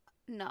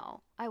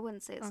 No, I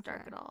wouldn't say it's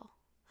dark at all.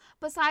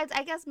 Besides,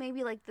 I guess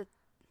maybe like the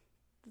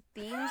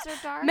themes are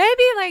dark.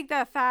 Maybe like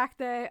the fact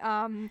that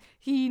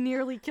he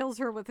nearly kills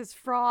her with his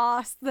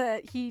frost,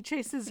 that he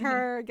chases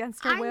her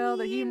against her will,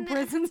 that he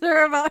imprisons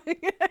her.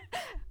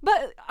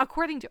 But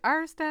according to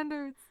our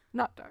standards,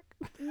 not dark.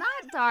 Not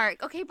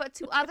dark. Okay, but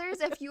to others,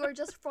 if you are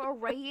just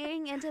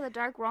foraying into the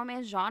dark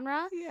romance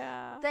genre,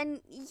 yeah,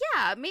 then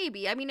yeah,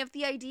 maybe. I mean, if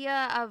the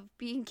idea of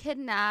being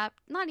kidnapped,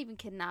 not even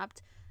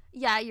kidnapped,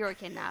 yeah, you were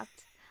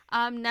kidnapped,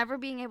 never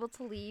being able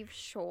to leave,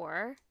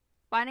 sure.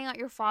 Finding out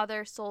your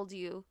father sold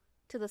you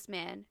to this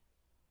man,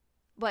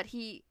 but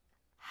he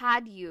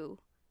had you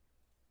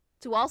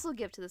to also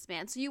give to this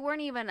man, so you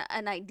weren't even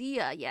an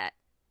idea yet,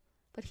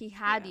 but he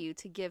had you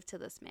to give to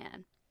this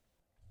man.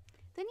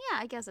 Then yeah,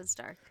 I guess it's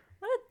dark.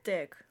 What a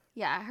dick.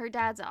 Yeah, her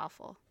dad's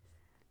awful.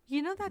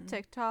 You know that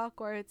TikTok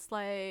where it's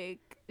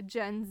like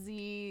Gen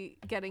Z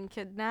getting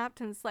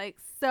kidnapped, and it's like,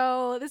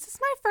 so this is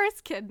my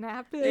first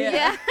kidnapping.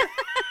 Yeah.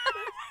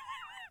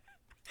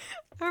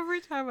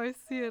 Every time I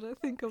see it, I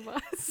think of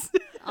us.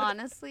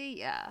 Honestly,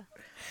 yeah.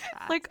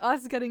 Like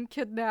us getting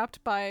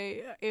kidnapped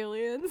by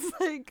aliens.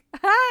 Like,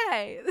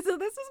 hi, so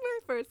this is my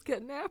first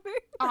kidnapping.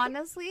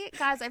 Honestly,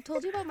 guys, I've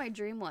told you about my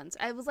dream once.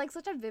 It was like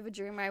such a vivid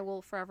dream, I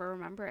will forever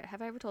remember it.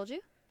 Have I ever told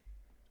you?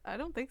 I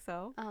don't think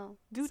so. Oh.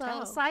 Do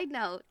tell. Side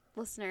note,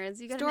 listeners,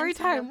 you got story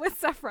time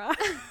with Sephra.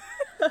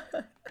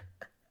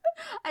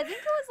 I think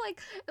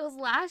it was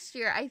last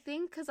year. I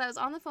think because I was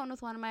on the phone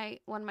with one of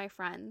my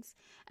friends,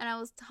 and I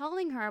was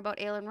telling her about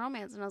Alien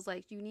Romance, and I was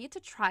like, "You need to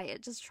try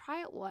it. Just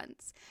try it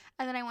once."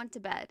 And then I went to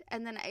bed,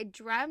 and then I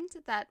dreamt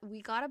that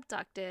we got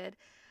abducted,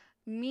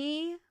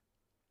 me,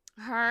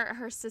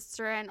 her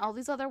sister, and all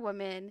these other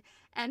women.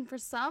 And for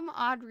some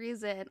odd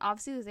reason,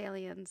 obviously these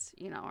aliens,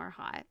 are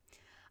hot.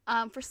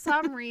 For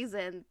some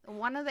reason,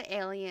 one of the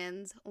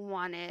aliens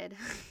wanted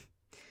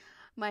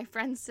my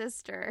friend's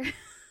sister.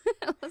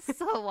 It was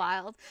so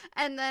wild.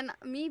 And then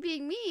me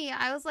being me,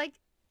 I was like,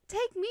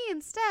 take me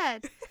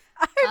instead.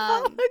 I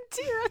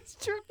volunteer as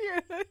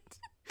tribute.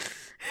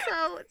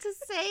 So to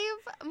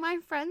save my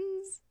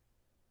friend's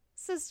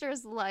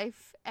sister's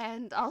life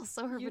and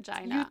also her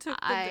vagina, you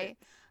took the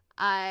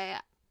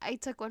I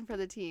took one for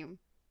the team.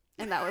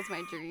 And that was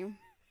my dream.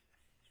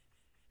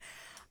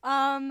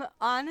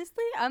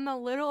 Honestly, I'm a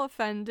little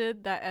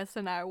offended that S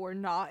and I were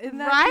not in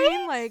that right?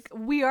 team. Like,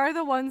 we are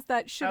the ones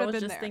that should have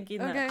been there. I was just thinking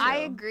that. Okay? I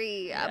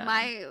agree.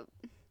 Yeah.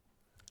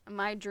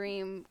 My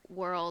dream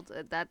world,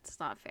 that's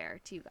not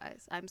fair to you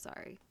guys. I'm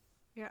sorry.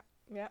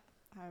 Yeah.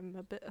 I'm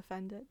a bit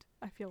offended.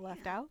 I feel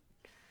left out.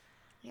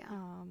 Yeah.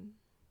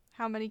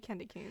 How many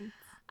candy canes?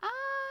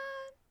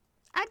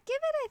 I'd give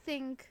it, I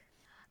think,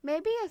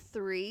 maybe a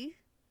 3.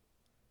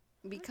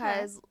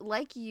 Because,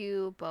 like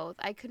you both,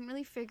 I couldn't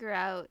really figure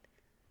out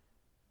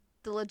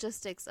the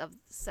logistics of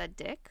said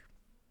dick.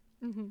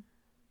 Mm-hmm.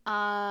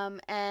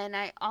 And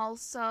I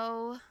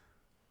also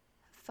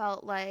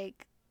felt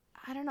like,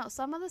 I don't know,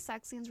 some of the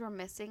sex scenes were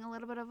missing a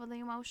little bit of the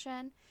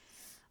emotion.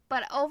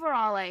 But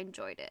overall, I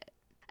enjoyed it.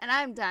 And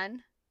I'm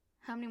done.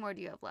 How many more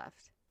do you have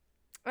left?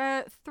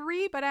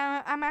 3, but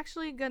I'm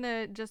actually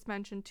gonna just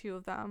mention 2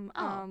 of them.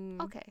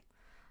 Oh, okay.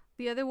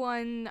 The other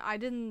one, I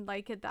didn't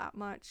like it that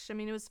much. I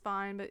mean, it was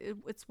fine, but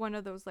it's one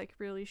of those, like,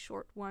 really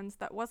short ones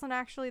that wasn't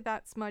actually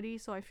that smutty,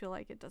 so I feel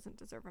like it doesn't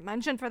deserve a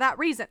mention for that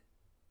reason.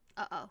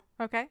 Uh-oh.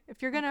 Okay?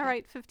 If you're gonna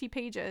write 50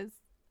 pages,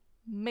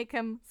 make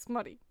them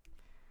smutty.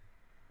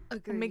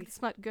 Agreed. And make the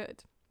smut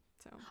good.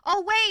 So.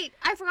 Oh, wait!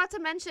 I forgot to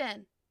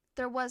mention.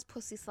 There was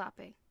pussy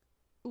slapping.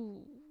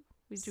 Ooh.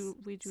 We do.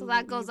 So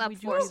that goes up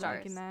 4 stars.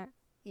 Liking that.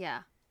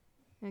 Yeah.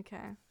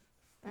 Okay.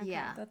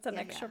 Yeah. That's an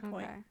extra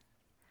point. Okay.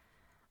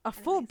 A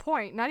full Anyways.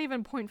 point, not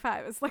even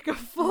 0.5. It's like a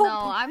full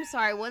No, I'm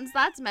sorry. Once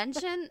that's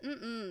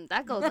mentioned,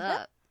 that goes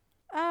up.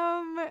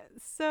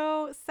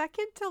 So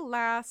second to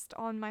last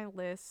on my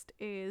list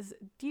is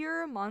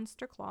Dear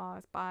Monster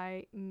Claus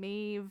by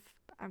Maeve.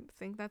 I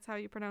think that's how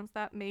you pronounce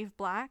that, Maeve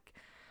Black.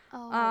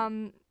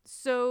 Oh.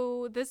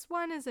 So this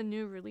one is a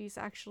new release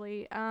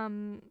actually.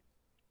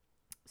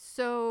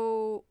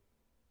 So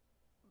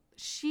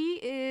she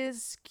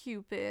is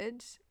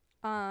Cupid,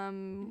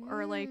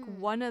 or like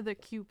one of the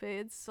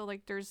Cupids. So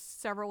like there's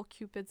several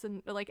Cupids,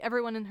 and like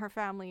everyone in her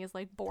family is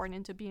like born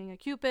into being a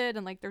Cupid,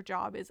 and like their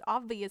job is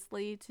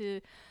obviously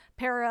to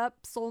pair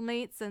up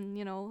soulmates and,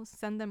 you know,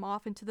 send them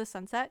off into the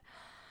sunset.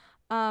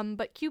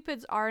 But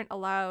Cupids aren't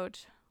allowed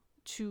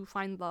to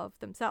find love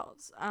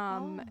themselves.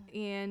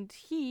 And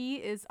he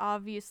is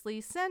obviously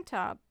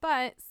Santa,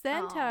 but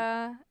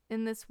Santa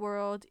in this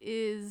world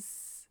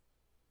is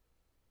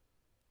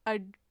a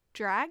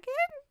dragon?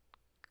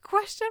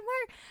 Question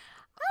mark?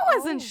 I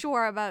wasn't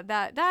sure about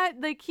that.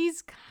 That, like,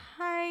 he's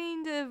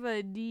kind of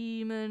a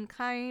demon,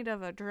 kind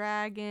of a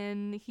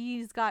dragon.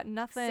 He's got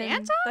nothing.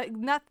 Santa? Like,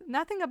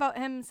 nothing about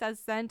him says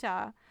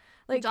Santa.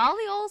 Like,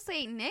 Jolly old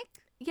Saint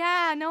Nick?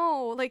 yeah,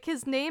 no, like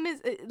his name is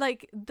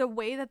like the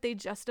way that they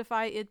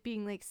justify it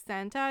being like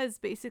Santa is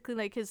basically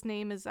like his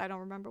name is, I don't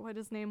remember what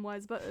his name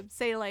was, but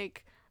say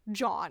like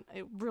John.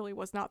 It really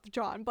was not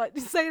John, but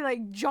say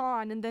like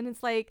John, and then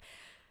it's like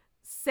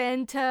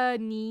Santa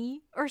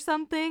Ni or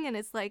something, and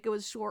it's like it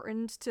was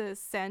shortened to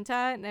Santa,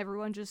 and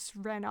everyone just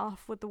ran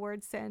off with the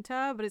word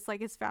Santa, but it's like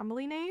his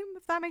family name,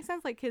 if that makes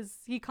sense. Like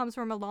he comes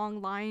from a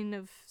long line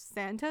of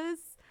Santas.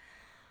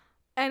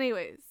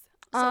 Anyways.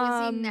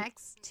 So is he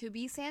next to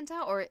be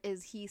Santa, or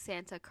is he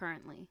Santa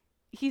currently?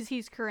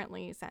 He's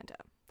currently Santa.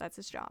 That's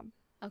his job.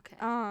 Okay.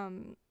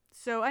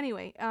 So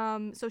anyway,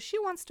 so she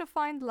wants to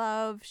find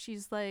love.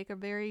 She's like a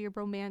very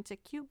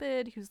romantic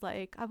Cupid who's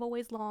like, I've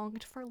always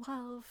longed for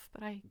love,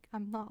 but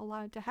I'm not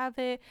allowed to have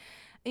it.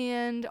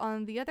 And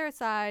on the other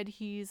side,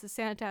 he's a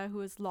Santa who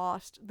has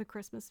lost the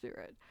Christmas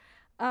spirit.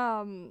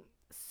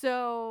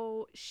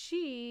 So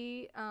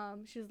she's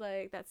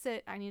like, that's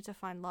it, I need to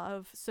find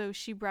love. So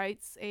she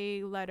writes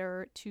a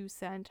letter to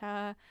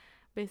Santa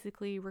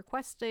basically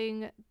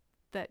requesting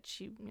that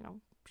she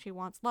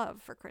wants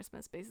love for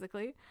Christmas,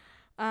 basically.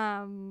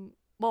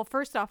 Well,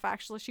 first off,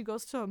 actually, she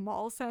goes to a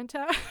mall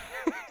Santa.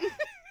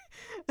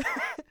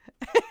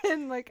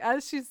 And like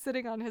as she's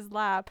sitting on his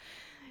lap,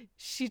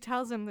 she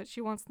tells him that she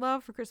wants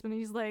love for Christmas, and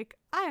he's like,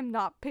 I am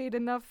not paid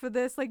enough for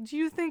this. Like, do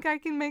you think I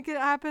can make it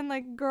happen?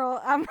 Like,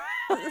 girl, I'm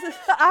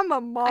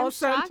a mall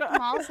Santa. Shocked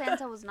Mall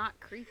Santa was not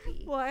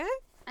creepy. What?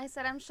 I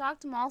said I'm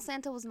shocked Mall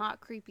Santa was not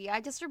creepy.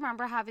 I just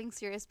remember having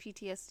serious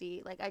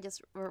PTSD. Like, I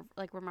just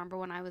remember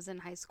when I was in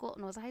high school.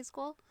 No, was it high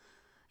school?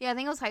 Yeah, I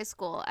think it was high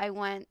school. I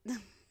went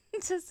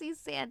to see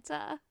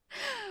Santa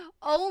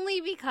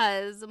only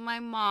because my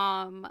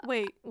mom...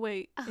 Wait,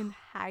 in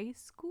high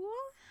school?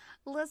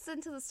 Listen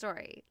to the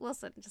story.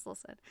 Just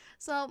listen.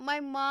 So my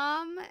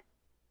mom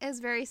is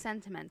very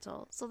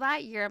sentimental. So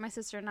that year, my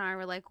sister and I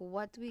were like,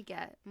 what do we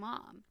get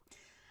Mom?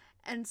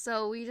 And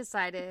so we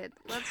decided,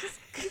 let's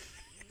just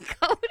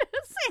go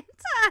to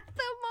Santa at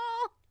the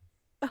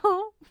mall.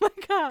 Oh my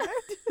God.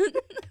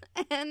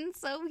 And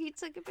so we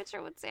took a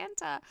picture with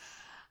Santa.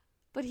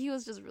 But he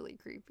was just really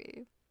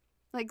creepy.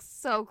 Like,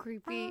 so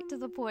creepy to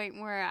the point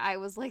where I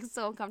was, like,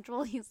 so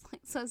uncomfortable. He's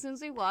like, so as soon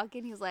as we walk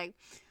in, he's like,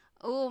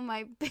 oh,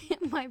 my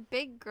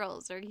big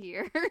girls are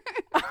here.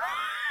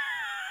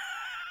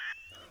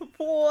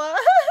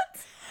 What?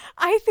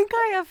 I think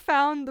I have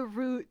found the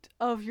root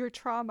of your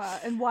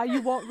trauma and why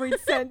you won't read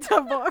Santa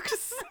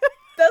books.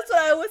 That's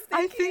what I was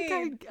I thinking.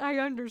 think I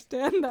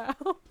understand now.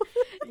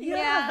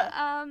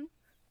 Yeah.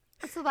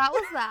 So that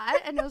was that,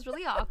 and it was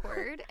really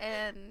awkward,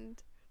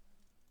 and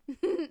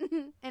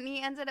and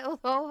he ended it with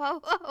ho ho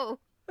ho.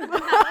 And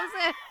that was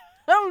it.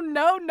 Oh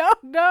no,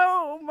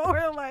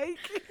 more like.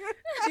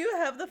 Do you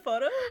have the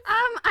photo?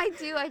 I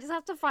do. I just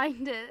have to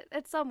find it.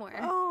 It's somewhere.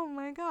 Oh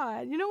my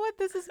God. You know what?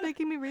 This is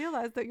making me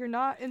realize that you're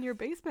not in your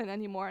basement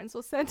anymore, and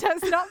so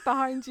Santa's not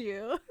behind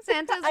you.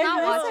 Santa's I not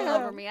know. watching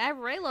over me. I have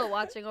Raylo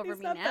watching over He's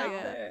me not now. back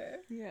there.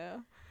 Yeah.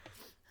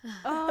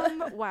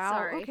 Wow.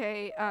 Sorry.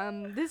 Okay.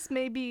 This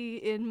may be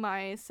in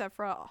my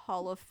Sephora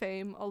Hall of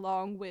Fame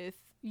along with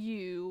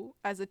you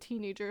as a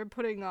teenager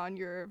putting on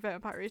your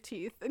vampire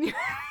teeth and you're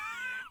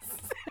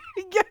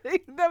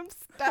getting them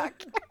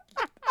stuck.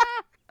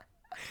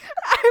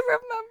 I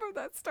remember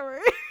that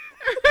story.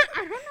 I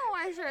don't know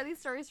why I share these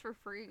stories for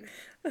free.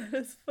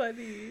 That's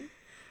funny.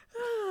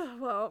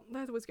 Well,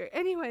 that was great.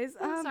 Anyways,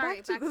 Sorry,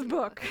 back to the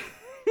book.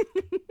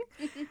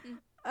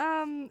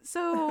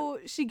 So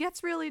she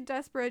gets really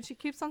desperate. She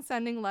keeps on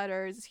sending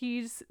letters.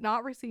 He's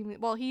not receiving,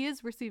 well, he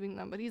is receiving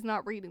them, but he's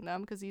not reading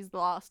them because he's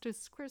lost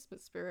his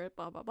Christmas spirit,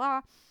 blah, blah,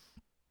 blah.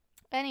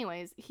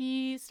 Anyways,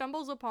 he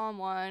stumbles upon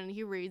one.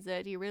 He reads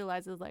it. He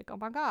realizes, like, oh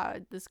my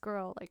God, this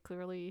girl, like,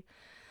 clearly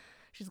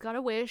she's got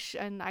a wish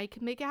and I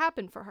can make it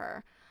happen for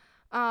her.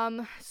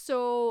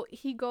 So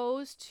he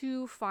goes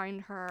to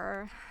find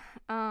her.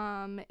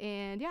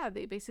 And yeah,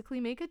 they basically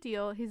make a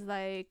deal. He's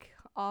like,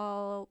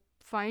 I'll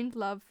find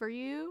love for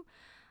you.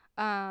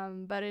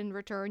 But in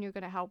return, you're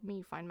gonna help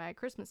me find my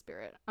Christmas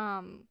spirit.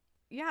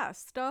 Yeah,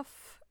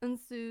 stuff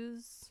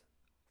ensues.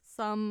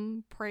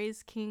 Some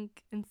praise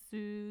kink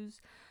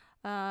ensues.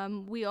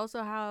 We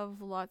also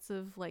have lots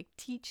of like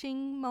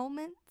teaching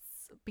moments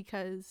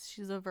because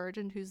she's a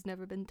virgin who's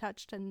never been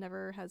touched and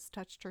never has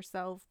touched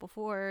herself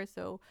before.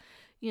 So,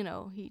 you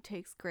know, he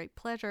takes great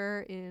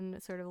pleasure in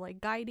sort of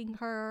like guiding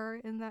her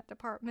in that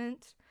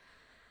department.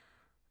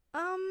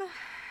 And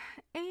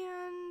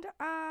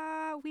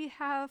we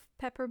have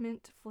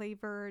peppermint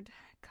flavored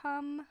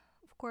cum,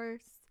 of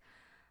course,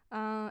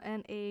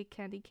 and a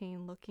candy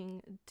cane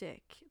looking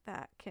dick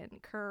that can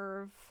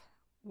curve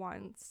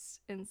once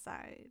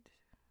inside.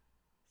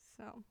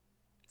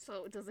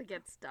 So does it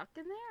get stuck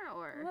in there,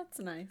 or? Well, that's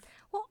nice.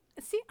 Well,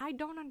 see, I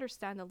don't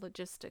understand the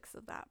logistics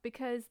of that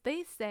because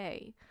they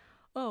say,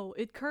 oh,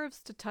 it curves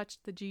to touch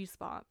the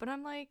G-spot. But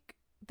I'm like,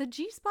 the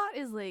G-spot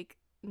is like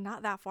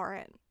not that far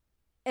in.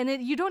 And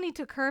you don't need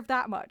to curve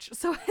that much.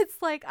 So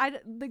it's like,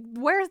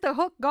 where's the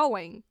hook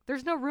going?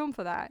 There's no room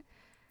for that.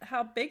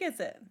 How big is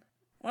it?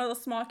 One of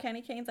those small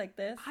candy canes like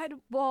this?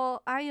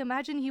 Well, I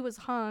imagine he was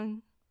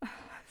hung.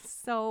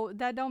 So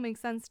that don't make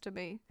sense to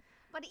me.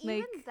 But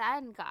even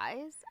then,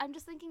 guys, I'm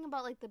just thinking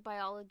about like the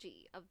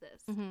biology of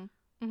this.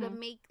 The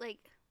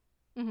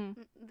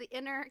the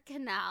inner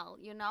canal,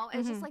 you know?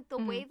 It's just like the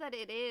way that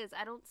it is.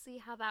 I don't see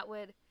how that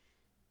would.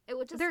 It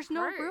would just There's hurt.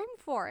 no room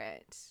for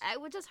it. It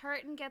would just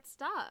hurt and get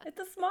stuck. It's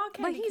a small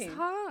candy cane. But he's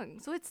hung,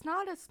 so it's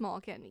not a small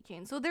candy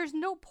cane. So there's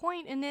no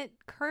point in it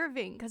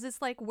curving because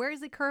it's like, where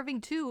is it curving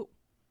to?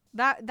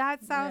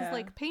 That sounds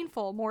like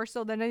painful more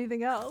so than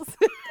anything else.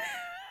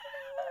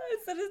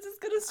 So it's just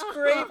gonna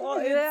scrape all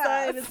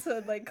inside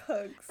into like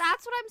hooks.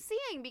 That's what I'm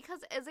seeing, because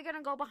is it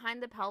gonna go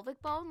behind the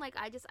pelvic bone? Like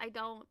I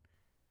don't.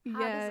 How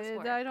does this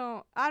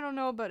work? I don't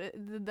know, but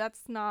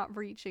that's not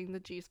reaching the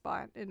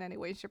G-spot in any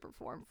way, shape, or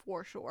form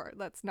for sure.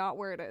 That's not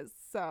where it is.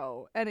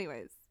 So,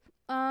 anyways,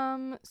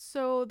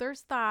 so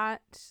there's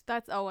that.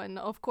 That's Owen.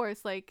 Of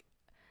course, like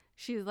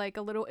she's like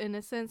a little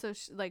innocent, so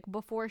like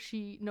before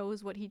she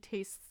knows what he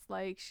tastes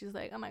like, she's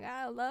like, "Oh my god,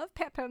 I love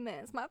peppermint.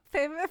 It's my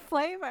favorite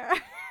flavor."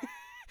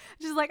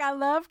 She's like, "I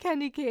love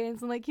candy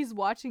canes," and like he's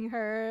watching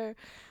her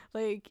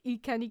like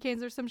eat candy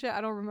canes or some shit.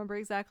 I don't remember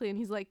exactly. And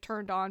he's like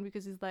turned on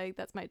because he's like,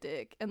 that's my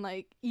dick. And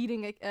like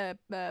eating a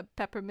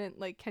peppermint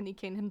like candy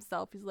cane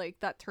himself, he's like,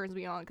 that turns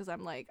me on because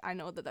I'm like, I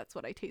know that that's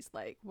what I taste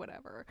like,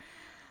 whatever.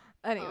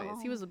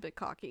 Anyways, he was a bit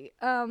cocky.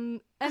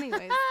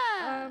 Anyways,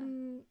 that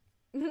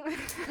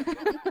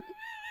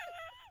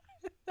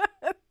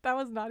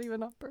was not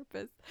even on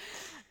purpose.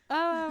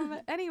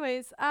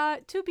 Anyways,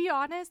 to be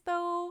honest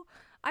though,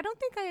 I don't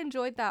think I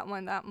enjoyed that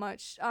one that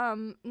much.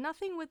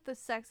 Nothing with the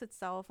sex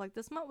itself. Like,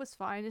 the smut was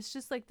fine. It's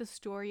just, like, the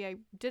story I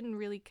didn't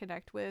really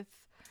connect with.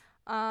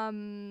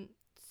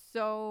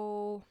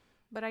 So,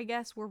 but I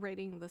guess we're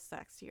rating the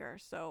sex here.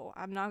 So,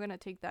 I'm not gonna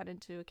take that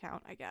into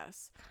account, I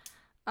guess.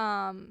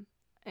 And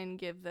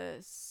give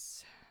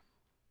this,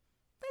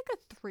 like,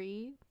 a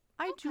 3.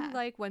 I do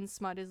like when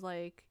smut is,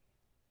 like,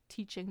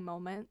 teaching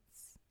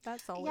moments.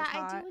 That's always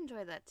hot. I do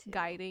enjoy that, too.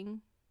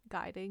 Guiding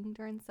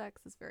during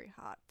sex is very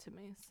hot to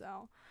me.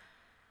 So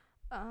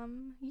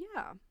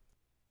yeah.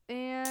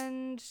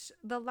 And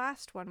the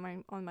last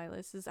one on my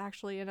list is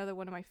actually another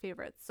one of my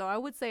favorites. So I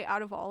would say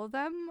out of all of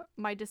them,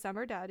 my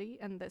December Daddy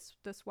and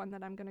this one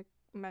that I'm gonna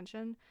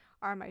mention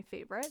are my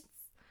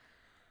favorites.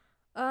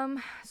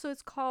 So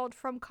it's called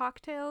From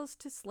Cocktails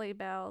to Sleigh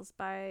Bells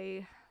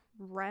by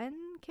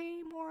Ren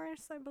K.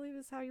 Morris, I believe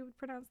is how you would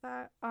pronounce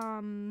that.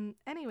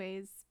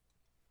 Anyways,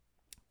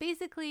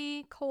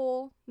 basically,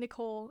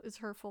 Nicole is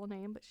her full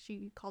name, but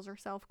she calls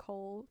herself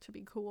Cole to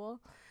be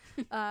cool.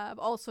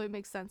 Also, it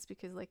makes sense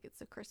because, like, it's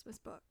a Christmas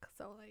book,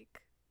 so,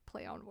 like,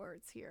 play on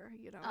words here,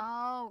 you know.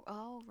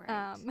 Oh,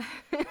 right.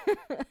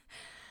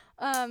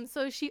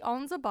 So she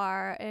owns a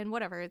bar, and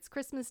whatever, it's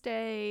Christmas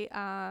Day,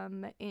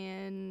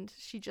 and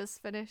she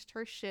just finished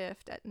her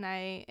shift at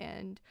night,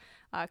 and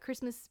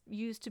Christmas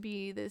used to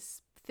be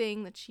this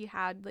thing that she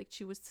had, like,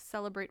 she was to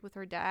celebrate with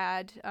her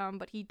dad,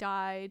 but he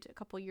died a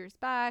couple years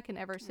back, and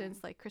ever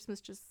since, like,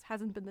 Christmas just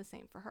hasn't been the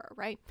same for her,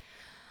 right?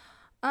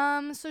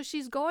 So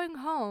she's going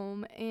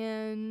home,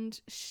 and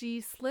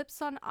she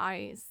slips on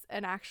ice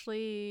and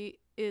actually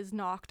is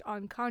knocked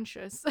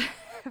unconscious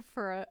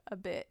for a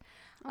bit.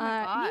 Oh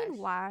my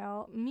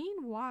gosh.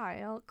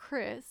 Meanwhile,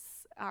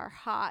 Chris, our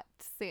hot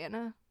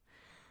Santa,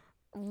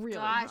 really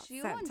Gosh, hot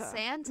you Santa. and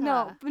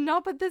Santa.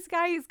 No, but this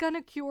guy is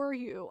gonna cure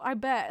you. I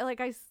bet.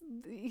 Like,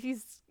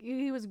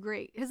 he was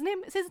great. His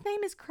name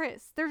is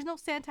Chris. There's no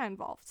Santa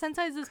involved.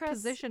 Santa is his Chris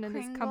position in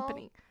Kringle? this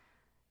company.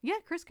 Yeah,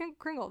 Chris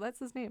Kringle. That's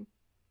his name.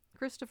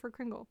 Christopher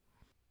Kringle.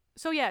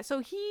 So yeah, so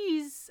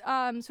he's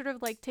sort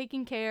of like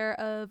taking care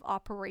of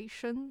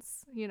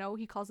operations. You know,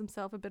 he calls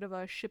himself a bit of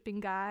a shipping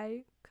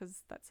guy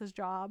because that's his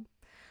job.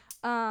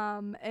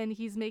 And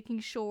he's making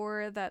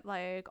sure that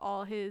like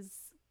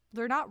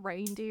they're not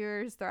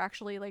reindeers. They're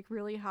actually like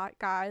really hot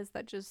guys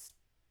that just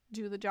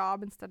do the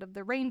job instead of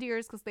the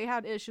reindeers, because they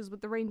had issues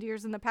with the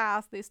reindeers in the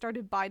past. They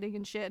started biting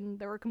and shit, and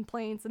there were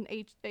complaints in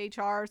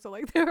HR, so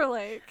like they were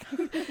like,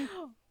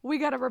 we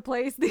gotta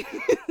replace these.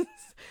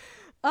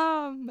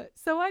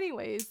 So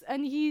anyways,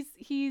 and he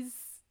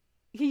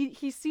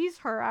sees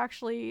her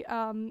actually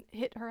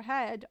hit her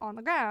head on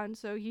the ground,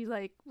 so he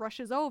like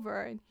rushes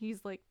over and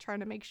he's like trying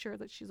to make sure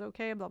that she's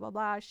okay, blah blah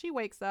blah. She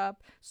wakes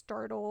up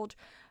startled,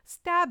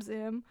 stabs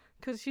him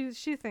because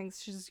she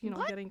thinks she's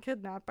What? getting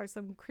kidnapped by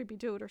some creepy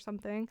dude or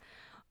something.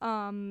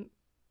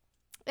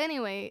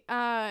 Anyway,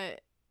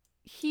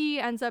 he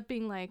ends up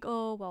being like,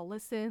 oh well,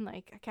 listen,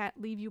 like I can't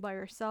leave you by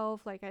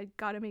yourself, like I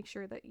gotta make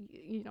sure that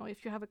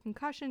if you have a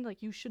concussion,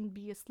 like you shouldn't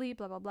be asleep,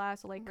 blah blah blah,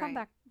 so like come Right.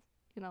 back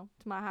to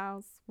my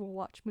house, we'll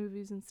watch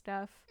movies and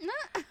stuff.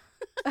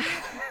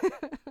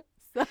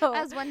 So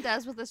As one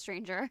does with a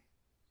stranger.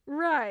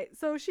 right,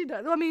 so she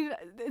does. I mean,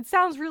 it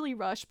sounds really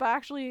rushed, but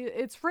actually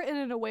it's written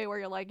in a way where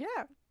you're like,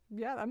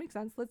 yeah, that makes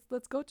sense,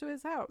 let's go to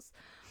his house.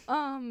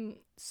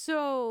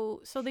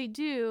 So they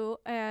do,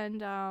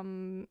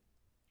 and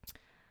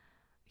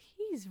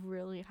he's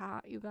really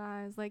hot, you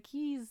guys. Like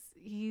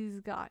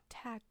he's got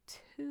tattoos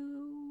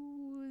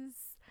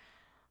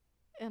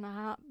and a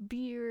hot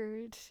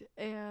beard,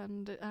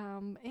 and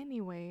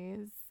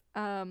anyways,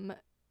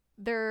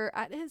 they're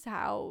at his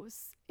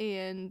house,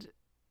 and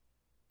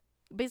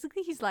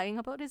basically he's lying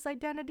about his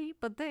identity,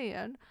 but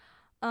then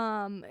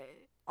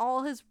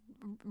all his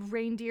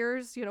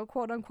reindeers,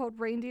 quote unquote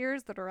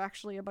reindeers, that are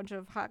actually a bunch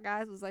of hot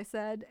guys, as I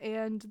said,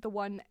 and the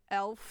one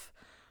elf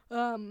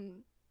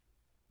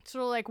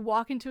sort of like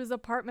walk into his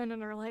apartment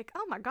and are like,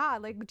 oh my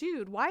god, like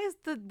dude, why is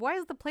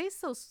the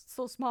place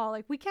so small,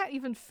 like we can't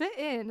even fit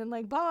in, and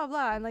like blah blah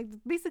blah, and like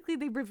basically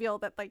they reveal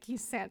that like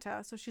he's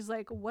Santa. So she's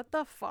like, what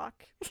the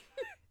fuck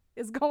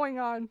is going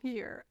on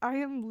here, I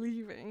am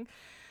leaving.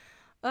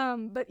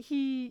 But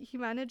he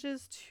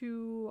manages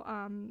to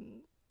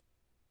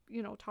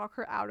talk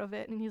her out of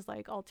it, and he's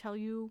like, I'll tell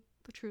you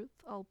the truth,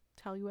 I'll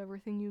tell you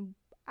everything,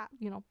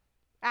 you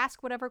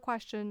ask whatever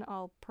question,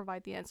 I'll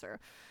provide the answer.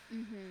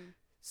 Mm-hmm.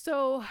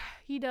 So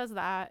he does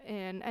that,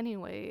 and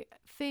anyway,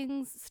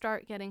 things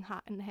start getting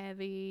hot and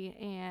heavy,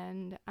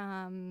 and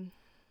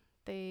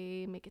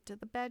they make it to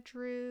the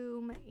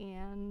bedroom,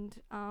 and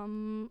yeah,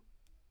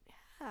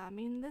 I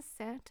mean, this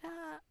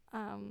Santa,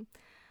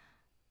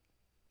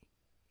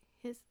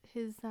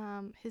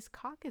 his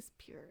cock is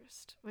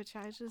pierced, which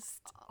I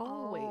just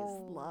always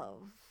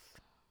love.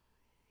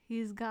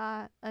 He's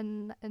got a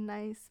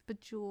nice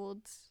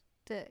bejeweled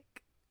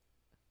dick.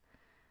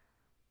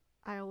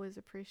 I always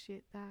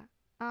appreciate that.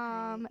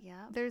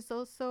 Yeah. There's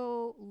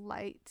also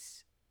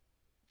light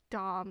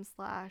dom /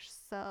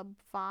 sub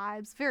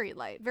vibes. Very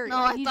light, very No,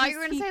 light. I thought you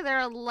were gonna say there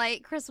are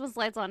light Christmas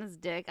lights on his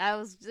dick.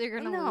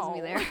 You're gonna lose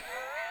me there.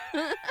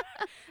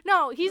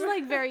 No, he's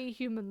like very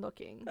human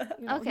looking.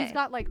 Okay. He's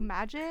got like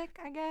magic,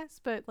 I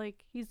guess, but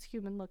like he's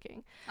human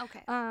looking.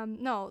 Okay.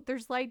 No,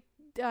 there's light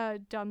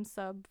dumb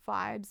sub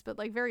vibes, but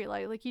like very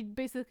light. Like he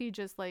basically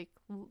just like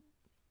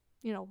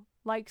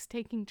likes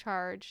taking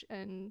charge,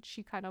 and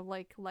she kind of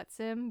like lets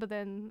him, but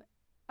then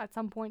at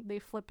some point they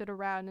flip it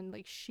around and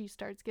like she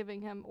starts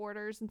giving him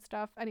orders and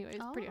stuff. Anyway,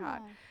 it's pretty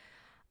hot.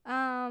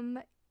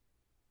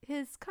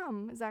 His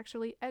cum is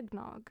actually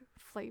eggnog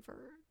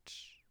flavored.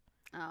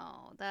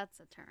 Oh, that's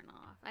a turn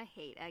off. I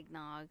hate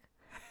eggnog.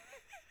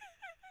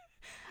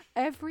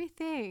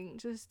 Everything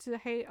just to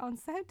hate on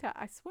Santa,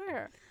 I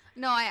swear.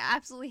 No, I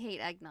absolutely hate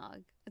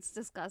eggnog. It's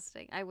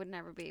disgusting. I would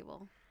never be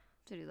able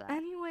to do that.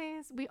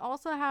 Anyways, we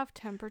also have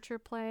temperature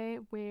play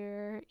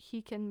where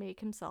he can make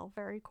himself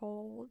very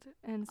cold,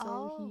 and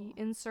so he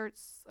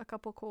inserts a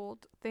couple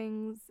cold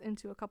things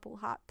into a couple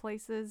hot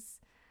places.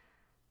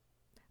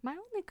 My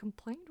only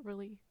complaint,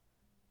 really,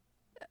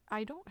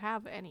 I don't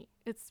have any.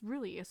 It's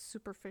really a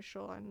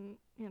superficial and,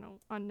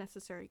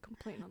 unnecessary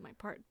complaint on my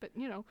part, but,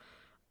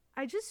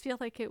 I just feel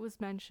like it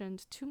was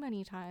mentioned too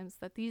many times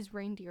that these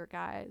reindeer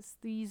guys,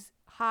 these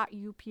hot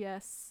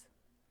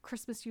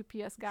Christmas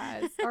UPS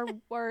guys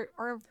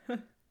are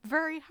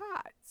very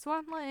hot. So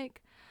I'm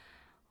like,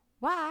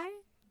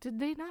 why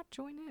did they not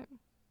join in?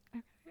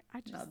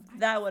 Okay,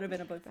 that would have been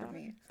a book for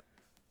me.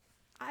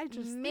 I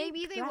just Maybe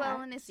think they will that.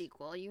 in a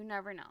sequel. You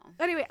never know.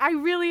 Anyway, I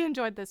really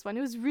enjoyed this one.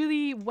 It was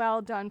really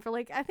well done for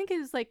I think it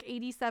was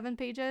 87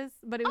 pages,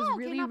 but it was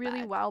really, not really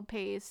bad. well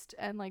paced,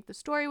 and the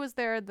story was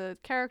there, the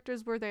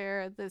characters were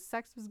there, the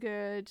sex was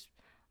good,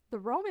 the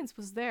romance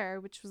was there,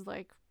 which was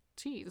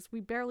geez,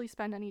 we barely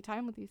spend any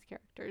time with these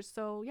characters.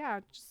 So yeah,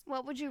 just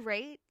What would you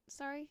rate?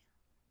 Sorry,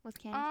 with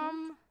candy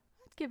canes?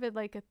 I'd give it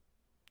a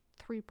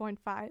 3.5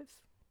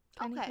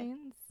 candy Okay.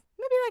 canes.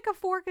 Maybe a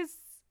 4 because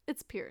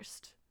it's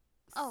pierced.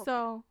 Oh, okay.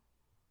 So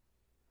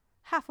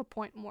half a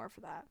point more for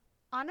that.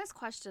 Honest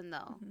question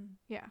though.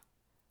 Yeah.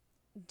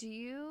 Do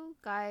you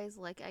guys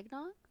like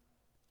eggnog?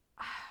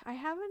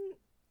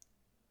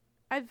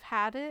 I've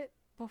had it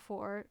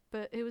before,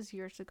 but it was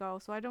years ago,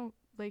 so I don't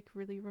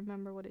really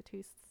remember what it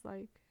tastes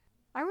like.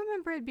 I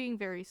remember it being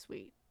very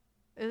sweet.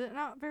 Is it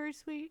not very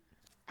sweet?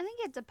 I think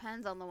it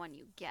depends on the one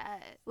you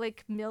get.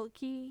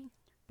 Milky,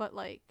 but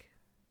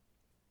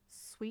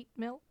sweet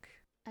milk.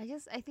 I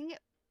think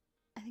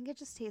it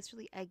just tastes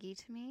really eggy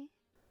to me.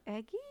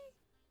 Eggy?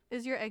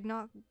 Is your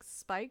eggnog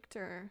spiked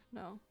or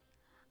no?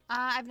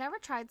 I've never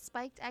tried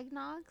spiked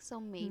eggnog, so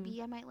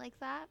maybe I might like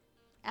that.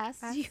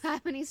 Do you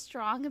have any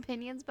strong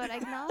opinions about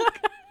eggnog?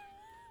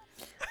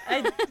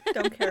 I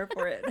don't care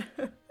for it.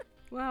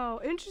 Wow,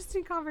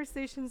 interesting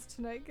conversations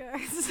tonight,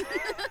 guys.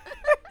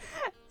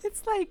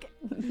 It's like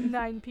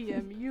 9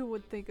 p.m. You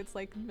would think it's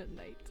like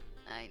midnight.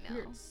 I know.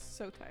 You're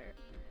so tired.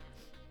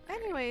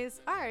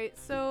 Anyways, alright,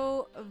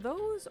 so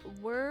those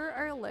were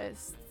our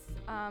lists.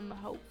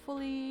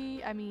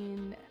 Hopefully, I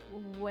mean,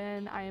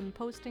 when I am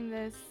posting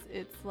this,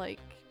 it's like,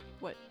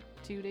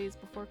 2 days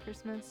before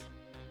Christmas?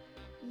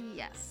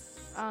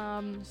 Yes.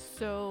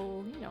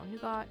 So, you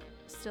got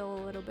still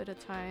a little bit of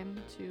time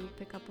to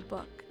pick up a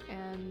book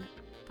and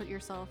put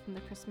yourself in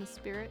the Christmas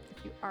spirit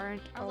if you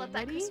aren't Or already. let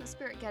that Christmas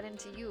spirit get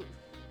into you.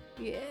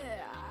 Yeah.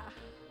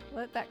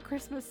 Let that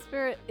Christmas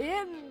spirit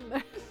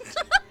in.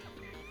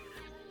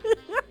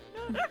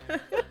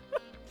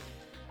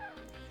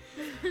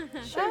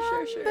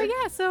 Sure. But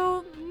yeah,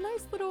 so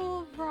nice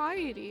little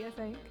variety, I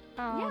think.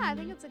 Yeah, I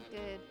think it's a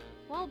good,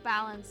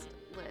 well-balanced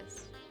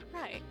list.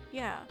 Right,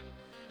 yeah.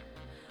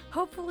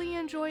 Hopefully you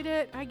enjoyed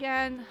it.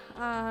 Again,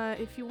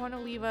 if you want to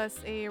leave us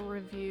a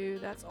review,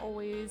 that's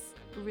always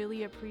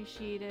really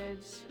appreciated.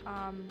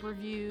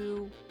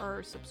 Review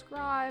or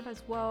subscribe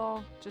as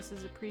well, just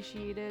as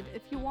appreciated.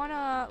 If you want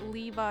to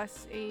leave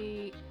us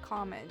a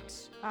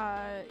comment,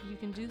 you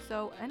can do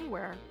so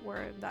anywhere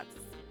where that's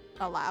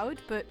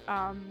allowed, but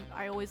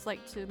I always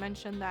like to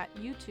mention that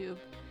YouTube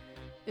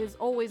is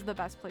always the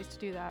best place to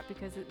do that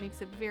because it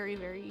makes it very,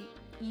 very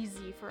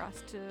easy for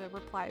us to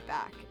reply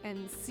back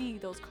and see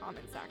those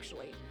comments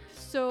actually.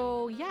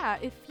 So yeah,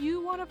 if you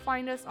want to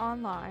find us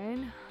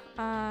online,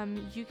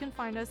 you can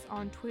find us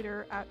on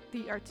Twitter at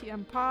the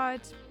RTM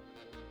Pod.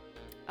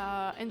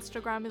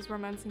 Instagram is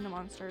Romancing the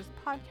Monsters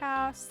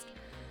Podcast.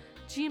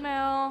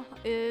 Gmail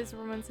is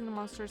Romancing the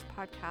Monsters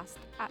Podcast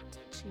at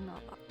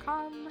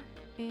gmail.com.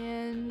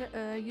 And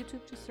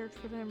YouTube, just search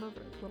for the name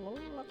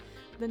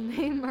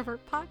of our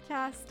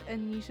podcast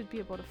and you should be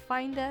able to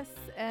find us.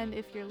 And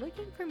if you're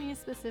looking for me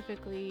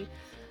specifically,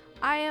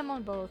 I am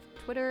on both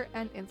Twitter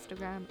and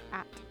Instagram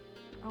at,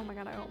 oh my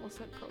god, I almost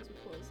said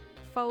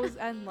Foes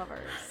and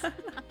Lovers.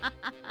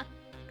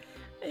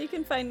 You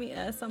can find me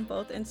on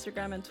both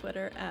Instagram and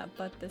Twitter at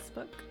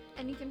ButThisBook.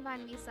 And you can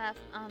find me, Seth,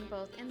 on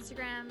both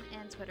Instagram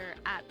and Twitter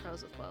at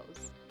Bros with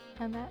Woes.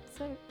 And that's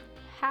it.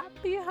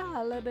 Happy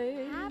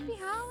holidays. Happy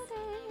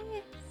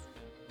holidays.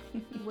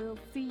 We'll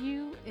see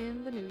you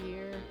in the new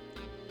year.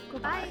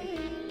 Goodbye.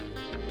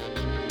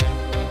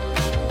 Goodbye.